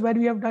places where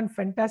we have done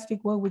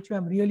fantastic work, which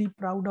I'm really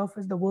proud of,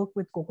 is the work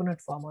with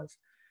coconut farmers.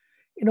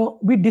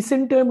 We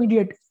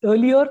disintermediate.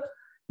 Earlier,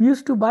 we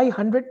used to buy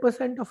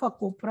 100% of our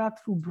copra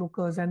through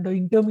brokers, and the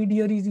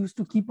intermediaries used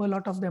to keep a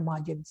lot of their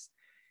margins.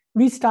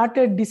 We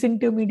started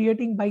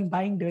disintermediating by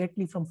buying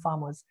directly from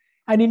farmers.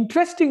 And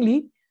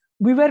interestingly,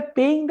 we were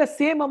paying the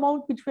same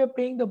amount which we were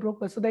paying the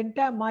brokers. So the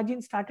entire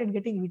margin started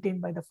getting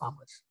retained by the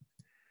farmers.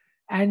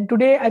 And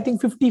today, I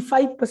think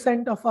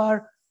 55% of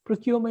our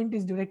procurement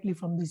is directly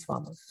from these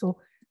farmers. So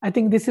I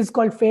think this is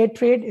called fair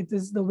trade. It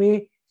is the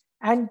way.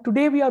 And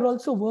today we are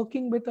also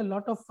working with a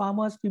lot of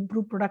farmers to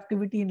improve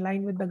productivity in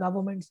line with the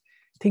government's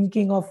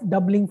thinking of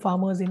doubling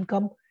farmers'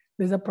 income.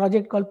 There's a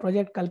project called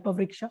Project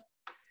Kalpavriksha.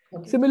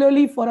 Okay.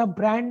 Similarly, for a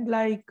brand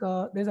like,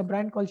 there's a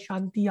brand called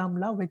Shanti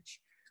Amla, which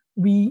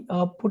we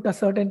put a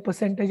certain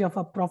percentage of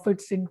our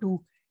profits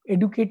into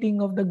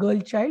educating of the girl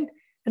child.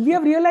 And we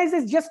have realized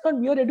it's just not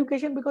mere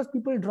education because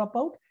people drop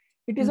out.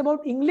 It is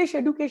about English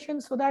education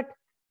so that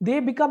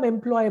they become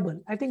employable.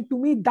 I think to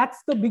me,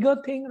 that's the bigger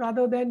thing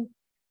rather than,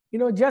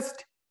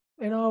 just,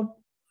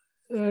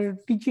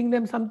 teaching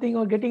them something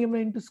or getting them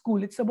into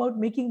school. It's about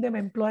making them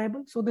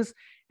employable. So this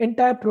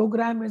entire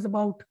program is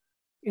about,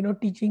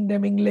 teaching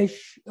them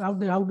English, how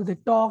do they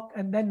talk.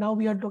 And then now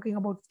we are talking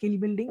about skill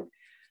building.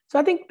 So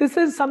I think this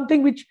is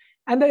something which,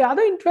 and the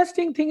other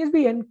interesting thing is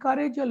we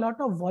encourage a lot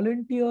of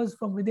volunteers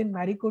from within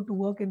Marico to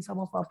work in some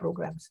of our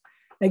programs.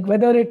 Like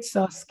whether it's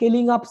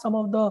scaling up some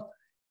of the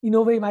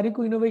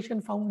Marico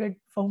Innovation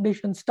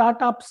Foundation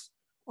startups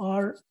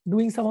or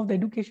doing some of the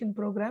education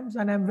programs.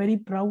 And I'm very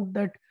proud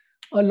that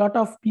a lot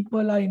of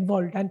people are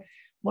involved. And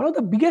one of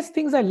the biggest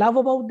things I love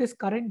about this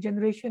current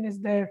generation is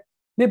they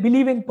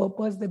believe in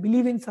purpose, they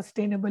believe in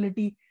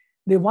sustainability,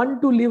 they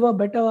want to live a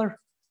better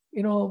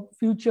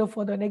future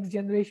for the next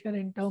generation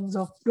in terms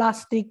of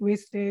plastic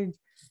wastage,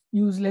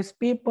 use less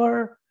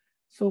paper.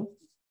 So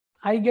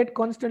I get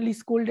constantly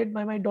scolded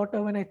by my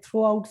daughter when I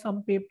throw out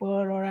some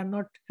paper or I'm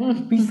not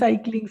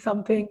recycling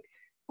something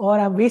or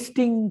I'm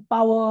wasting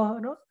power.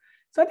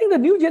 So I think the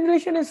new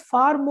generation is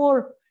far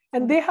more,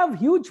 and they have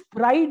huge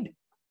pride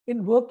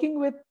in working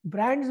with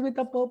brands with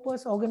a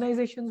purpose,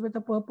 organizations with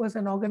a purpose,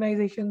 and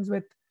organizations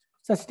with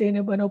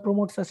sustainable,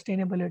 promote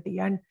sustainability.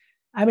 And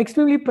I'm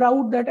extremely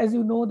proud that, as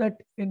you know,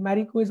 that in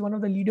Marico is one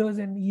of the leaders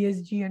in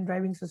ESG and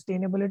driving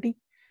sustainability.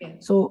 Yeah.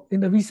 So in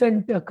the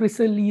recent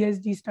CRISIL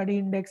ESG study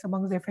index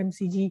amongst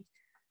FMCG,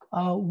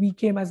 we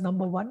came as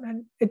number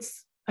one,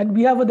 and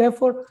we have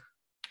therefore,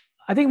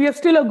 I think we have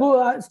still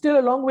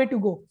a long way to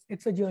go.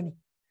 It's a journey,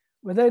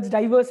 whether it's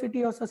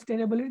diversity or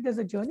sustainability. There's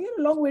a journey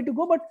and a long way to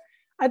go. But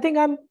I think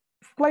I'm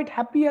quite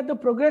happy at the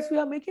progress we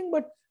are making.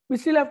 But we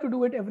still have to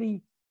do it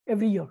every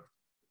year.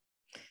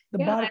 The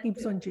bar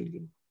keeps on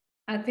changing.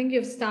 I think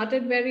you've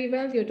started very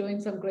well. You're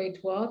doing some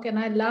great work. And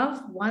I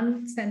love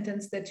one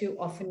sentence that you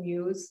often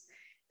use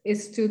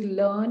is to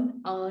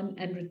learn, earn,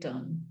 and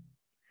return.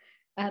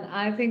 And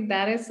I think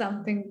that is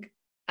something,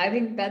 I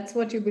think that's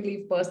what you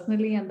believe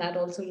personally, and that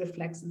also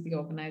reflects in the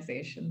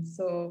organization.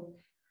 So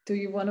do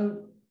you want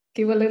to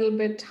give a little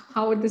bit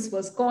how this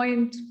was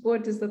coined?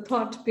 What is the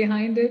thought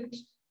behind it?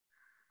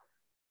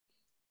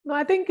 No,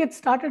 I think it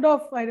started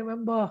off, I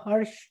remember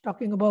Harsh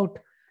talking about,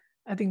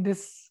 I think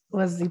this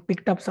was, he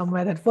picked up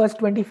somewhere, that first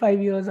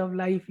 25 years of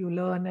life you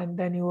learn and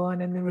then you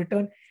earn and then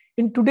return.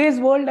 In today's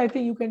world, I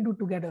think you can do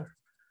together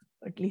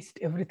at least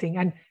everything.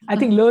 And I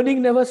think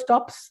learning never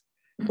stops.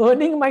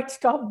 Earning might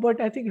stop, but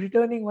I think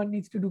returning one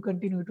needs to do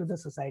continue to the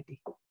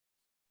society. But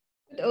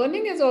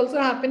earning is also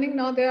happening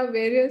now. There are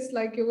various,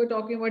 like you were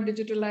talking about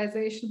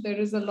digitalization, there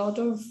is a lot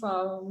of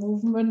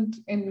movement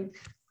in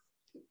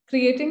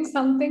creating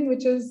something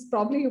which is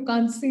probably you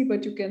can't see,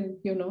 but you can,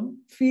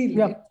 feel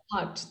Yeah. in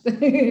heart,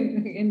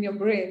 in your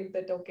brain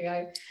that,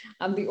 okay,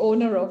 I'm the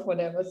owner of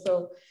whatever.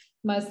 So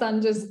my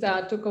son just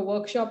took a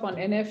workshop on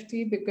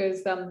NFT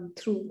because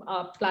through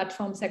our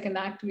platform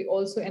SecondAct, we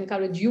also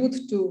encourage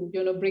youth to,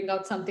 bring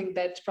out something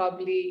that's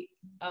probably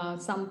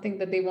something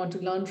that they want to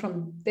learn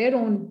from their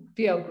own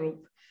peer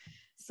group.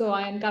 So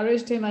I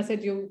encouraged him. I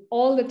said, you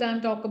all the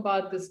time talk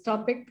about this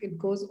topic. It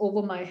goes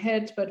over my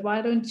head, but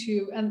why don't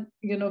you, and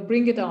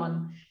bring it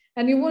on.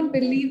 And you won't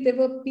believe there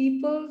were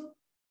people,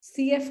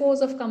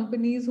 CFOs of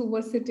companies who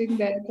were sitting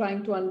there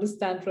trying to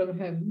understand from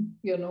him,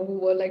 who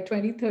were like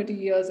 20, 30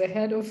 years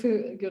ahead of,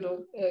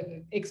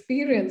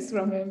 experience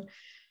from him.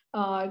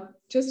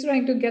 Just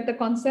trying to get the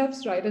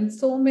concepts right, and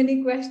so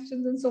many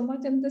questions and so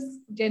much. And this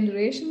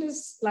generation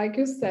is, like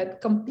you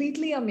said,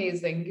 completely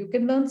amazing. You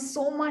can learn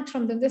so much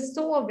from them. They're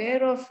so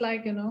aware of,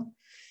 like,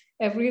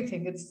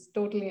 everything. It's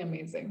totally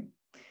amazing.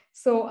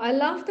 So I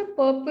love the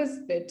purpose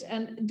bit.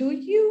 And do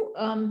you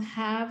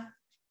have,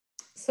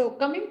 so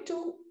coming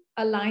to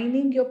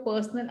aligning your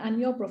personal and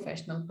your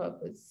professional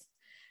purpose,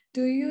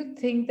 do you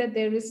think that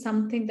there is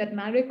something that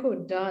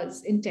Marico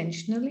does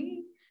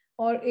intentionally,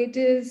 or it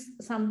is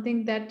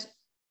something that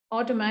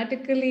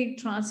automatically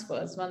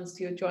transfers once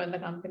you join the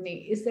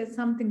company? Is there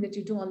something that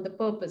you do on the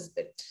purpose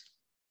bit?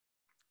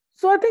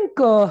 So I think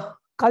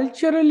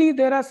culturally,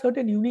 there are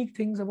certain unique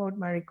things about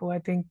Marico. I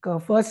think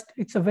first,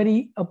 it's a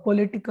very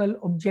political,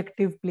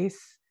 objective place.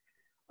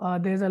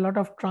 There's a lot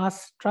of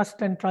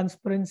trust and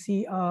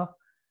transparency.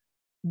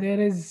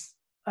 There is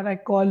what I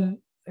call,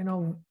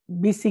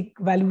 basic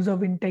values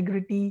of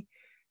integrity.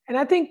 And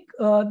I think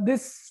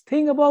this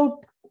thing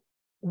about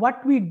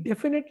what we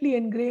definitely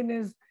ingrain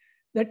is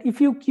that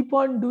if you keep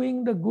on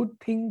doing the good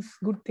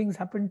things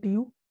happen to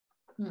you.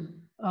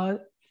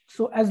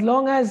 So as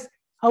long as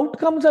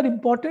outcomes are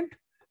important,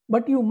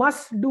 but you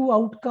must do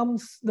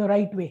outcomes the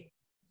right way.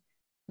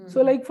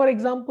 So like, for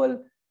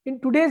example, in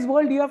today's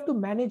world, you have to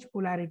manage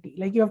polarity.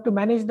 Like you have to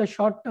manage the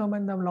short term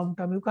and the long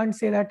term. You can't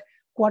say that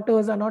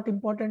quarters are not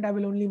important. I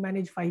will only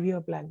manage 5-year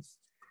plans.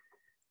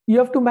 You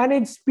have to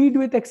manage speed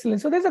with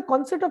excellence. So there's a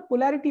concept of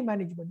polarity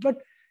management.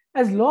 But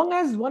as long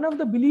as one of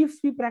the beliefs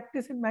we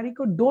practice in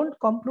Marico, don't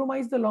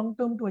compromise the long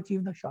term to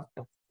achieve the short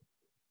term.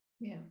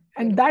 Yeah.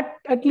 And that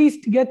at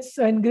least gets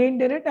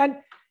ingrained in it. And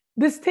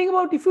this thing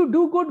about if you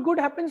do good, good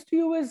happens to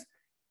you is,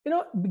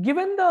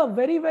 given the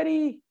very,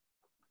 very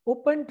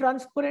open,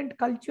 transparent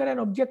culture and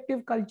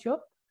objective culture,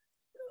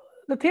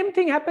 the same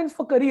thing happens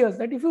for careers,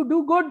 that if you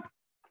do good,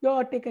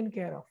 you're taken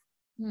care of.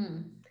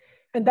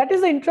 And that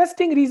is the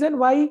interesting reason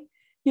why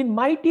in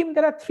my team,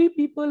 there are 3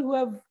 people who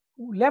have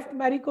left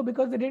Marico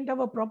because they didn't have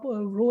a proper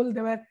role.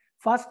 They were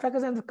fast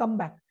trackers and come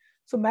back.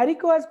 So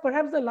Marico has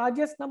perhaps the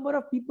largest number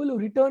of people who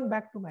return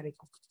back to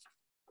Marico.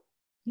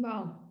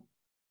 Wow.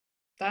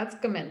 That's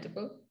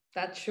commendable.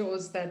 That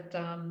shows that,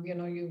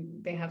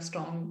 they have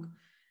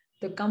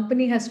the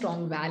company has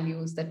strong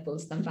values that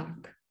pulls them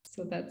back.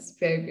 So that's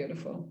very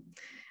beautiful.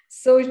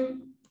 So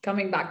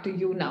coming back to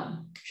you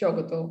now,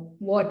 Saugata,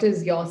 what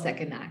is your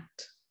second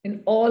act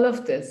in all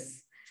of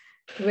this?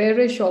 Where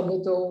is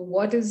Saugata?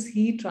 What is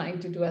he trying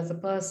to do as a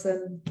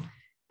person?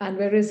 And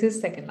where is his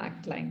second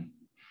act lying?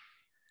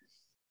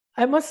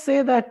 I must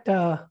say that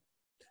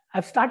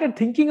I've started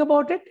thinking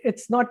about it.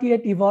 It's not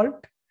yet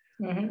evolved,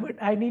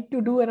 but I need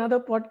to do another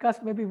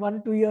podcast maybe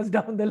 1-2 years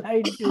down the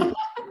line to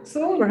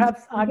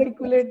perhaps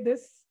articulate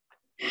this.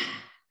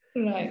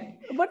 Right.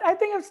 But I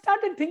think I've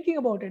started thinking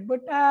about it.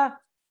 But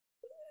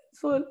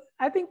so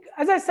I think,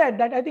 as I said,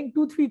 that I think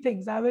 2-3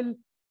 things.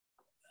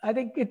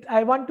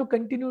 I want to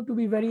continue to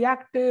be very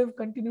active,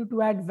 continue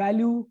to add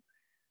value,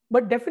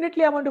 but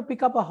definitely I want to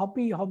pick up a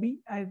hobby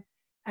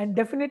and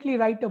definitely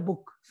write a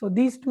book. So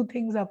these 2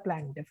 things are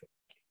planned, definitely.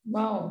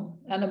 Wow.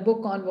 And a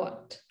book on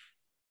what?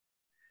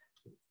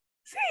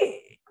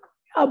 See,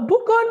 a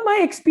book on my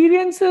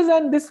experiences,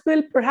 and this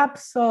will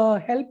perhaps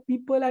help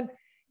people. And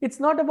it's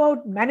not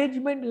about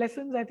management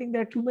lessons. I think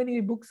there are too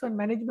many books on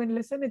management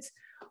lessons. It's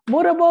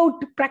more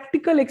about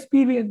practical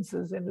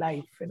experiences in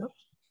life,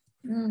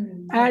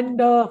 And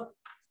so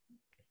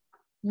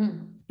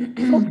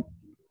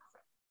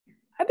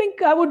I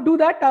think I would do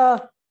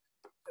that.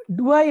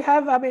 Do I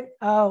have, and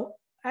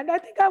I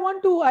think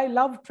I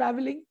love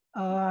traveling.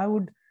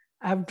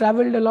 I've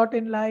traveled a lot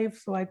in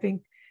life. So I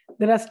think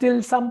there are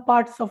still some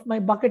parts of my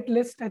bucket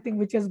list, I think,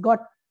 which has got,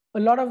 a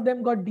lot of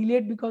them got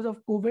delayed because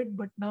of COVID,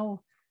 but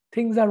now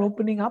things are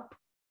opening up.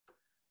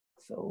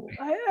 So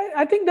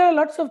I think there are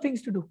lots of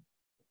things to do.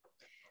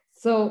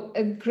 So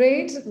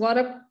great. What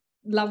a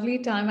lovely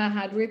time I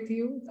had with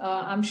you.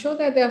 I'm sure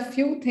that there are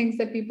few things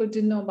that people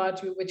didn't know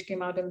about you, which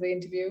came out in the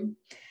interview.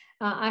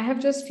 I have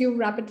just few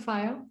rapid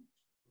fire,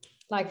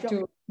 like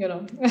to,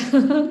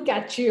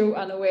 catch you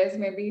unawares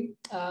maybe.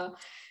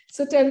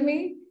 So tell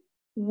me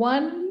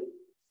one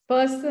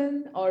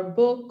person or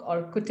book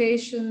or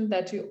quotation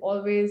that you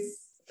always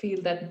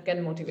feel that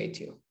can motivate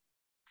you.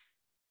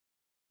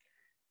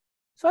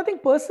 So I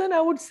think person,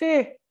 I would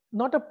say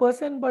not a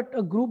person, but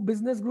a group,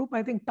 business group.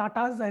 I think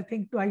Tata's, I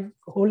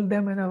hold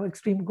them in an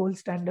extreme gold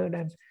standard.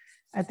 And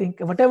I think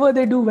whatever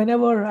they do,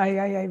 whenever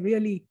I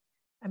really,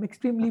 I'm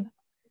extremely,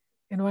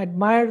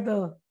 admire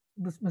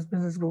this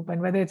business group.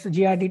 And whether it's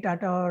G.R.D.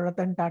 Tata or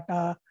Ratan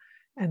Tata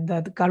and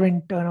the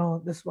current,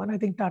 this one, I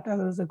think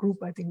Tata as a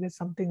group, I think there's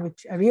something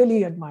which I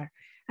really admire.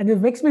 And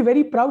it makes me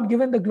very proud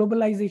given the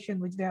globalization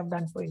which they have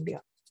done for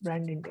India,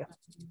 brand India.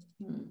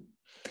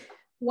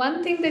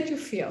 One thing that you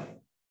fear.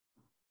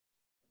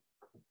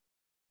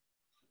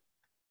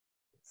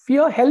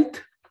 Fear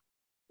health.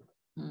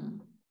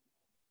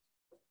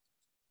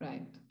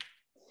 Right.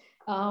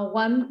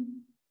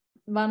 One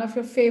of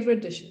your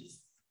favorite dishes.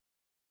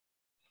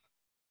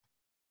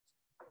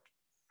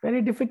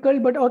 Very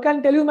difficult, but I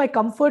can tell you my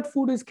comfort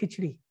food is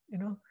khichdi.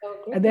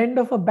 At the end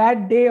of a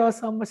bad day or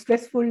some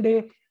stressful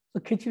day, a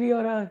khichdi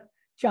or a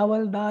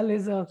chawal dal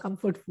is a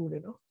comfort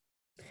food.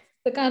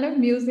 The kind of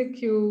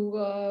music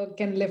you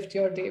can lift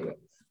your day with.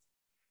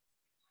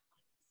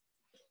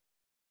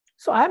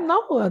 So I'm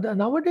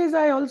nowadays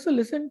I also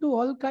listen to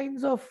all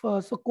kinds of,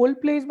 so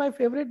Coldplay is my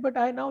favorite, but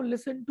I now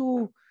listen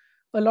to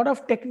a lot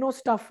of techno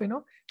stuff,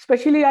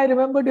 especially I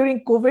remember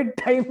during COVID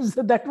times,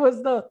 that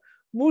was the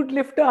mood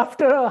lifter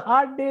after a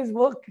hard day's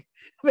work,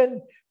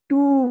 when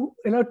 2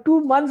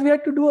 months we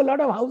had to do a lot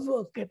of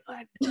housework. And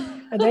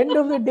at the end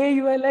of the day,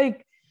 you were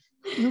like,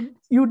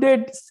 you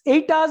did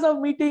 8 hours of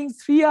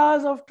meetings, 3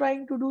 hours of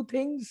trying to do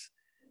things.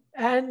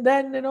 And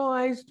then,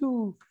 I used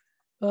to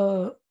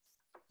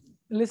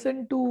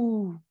listen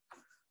to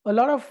a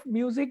lot of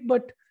music,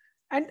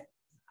 and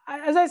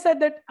as I said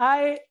that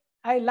I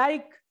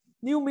like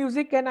new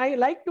music and I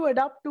like to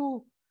adapt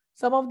to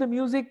some of the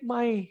music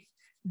my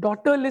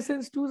daughter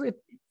listens to.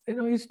 It,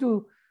 used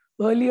to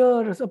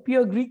earlier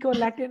appear Greek or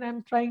Latin.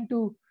 I'm trying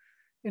to,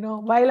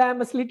 while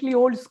I'm a slightly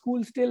old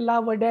school, still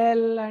love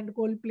Adele and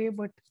Coldplay,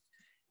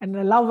 and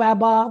I love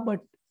ABBA, but,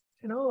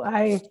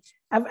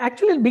 I'm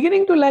actually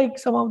beginning to like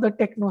some of the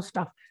techno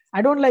stuff.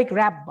 I don't like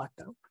rap, but.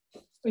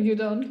 You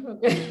don't?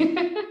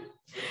 Okay.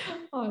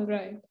 All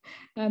right.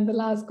 And the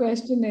last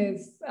question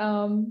is,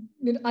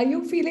 are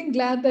you feeling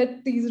glad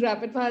that these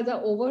rapid fires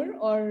are over,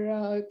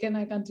 or can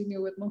I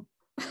continue with more?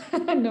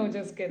 No,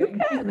 just kidding. You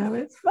can.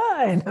 It's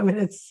fine.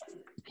 It's...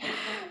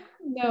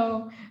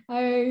 No,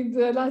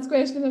 the last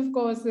question, of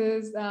course,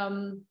 is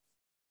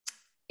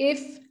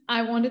if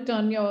I want to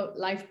turn your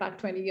life back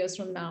 20 years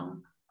from now,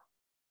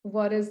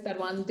 what is that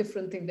one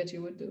different thing that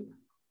you would do?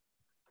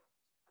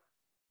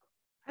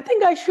 I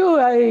think I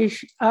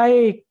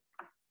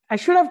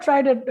should have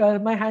tried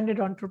my hand at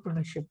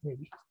entrepreneurship,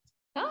 maybe.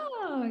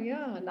 Ah,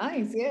 yeah,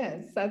 nice.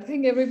 Yes, I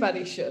think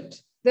everybody should.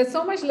 There's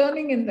so much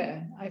learning in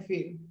there, I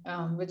feel,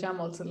 which I'm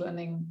also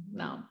learning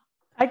now.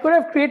 I could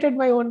have created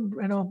my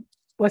own,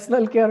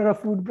 personal care or a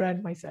food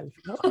brand myself.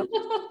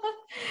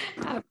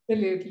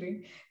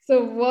 Absolutely.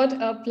 So what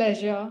a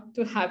pleasure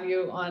to have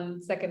you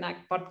on Second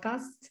Act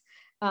podcast.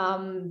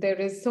 There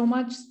is so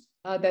much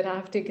that I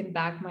have taken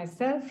back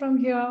myself from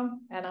here.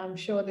 And I'm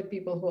sure the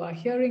people who are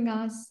hearing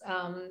us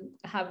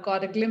have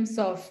got a glimpse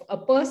of a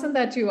person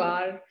that you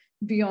are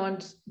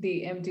beyond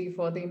the MD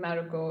for the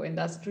Marico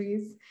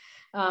Industries.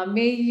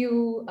 May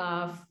you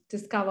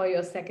discover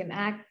your second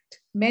act,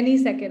 many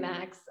second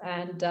acts,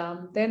 and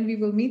then we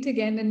will meet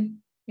again in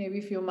maybe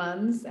a few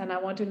months. And I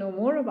want to know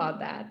more about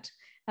that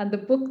and the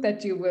book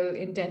that you will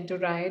intend to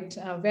write.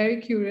 Very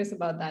curious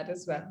about that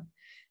as well.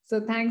 So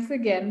thanks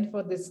again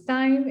for this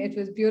time. It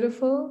was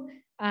beautiful.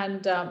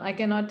 And I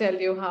cannot tell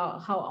you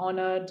how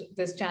honored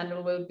this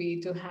channel will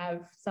be to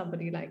have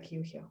somebody like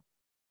you here.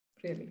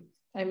 Really.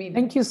 I mean,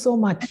 thank you so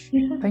much.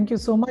 Thank you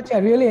so much. I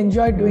really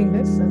enjoyed doing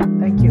this. And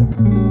thank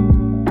you.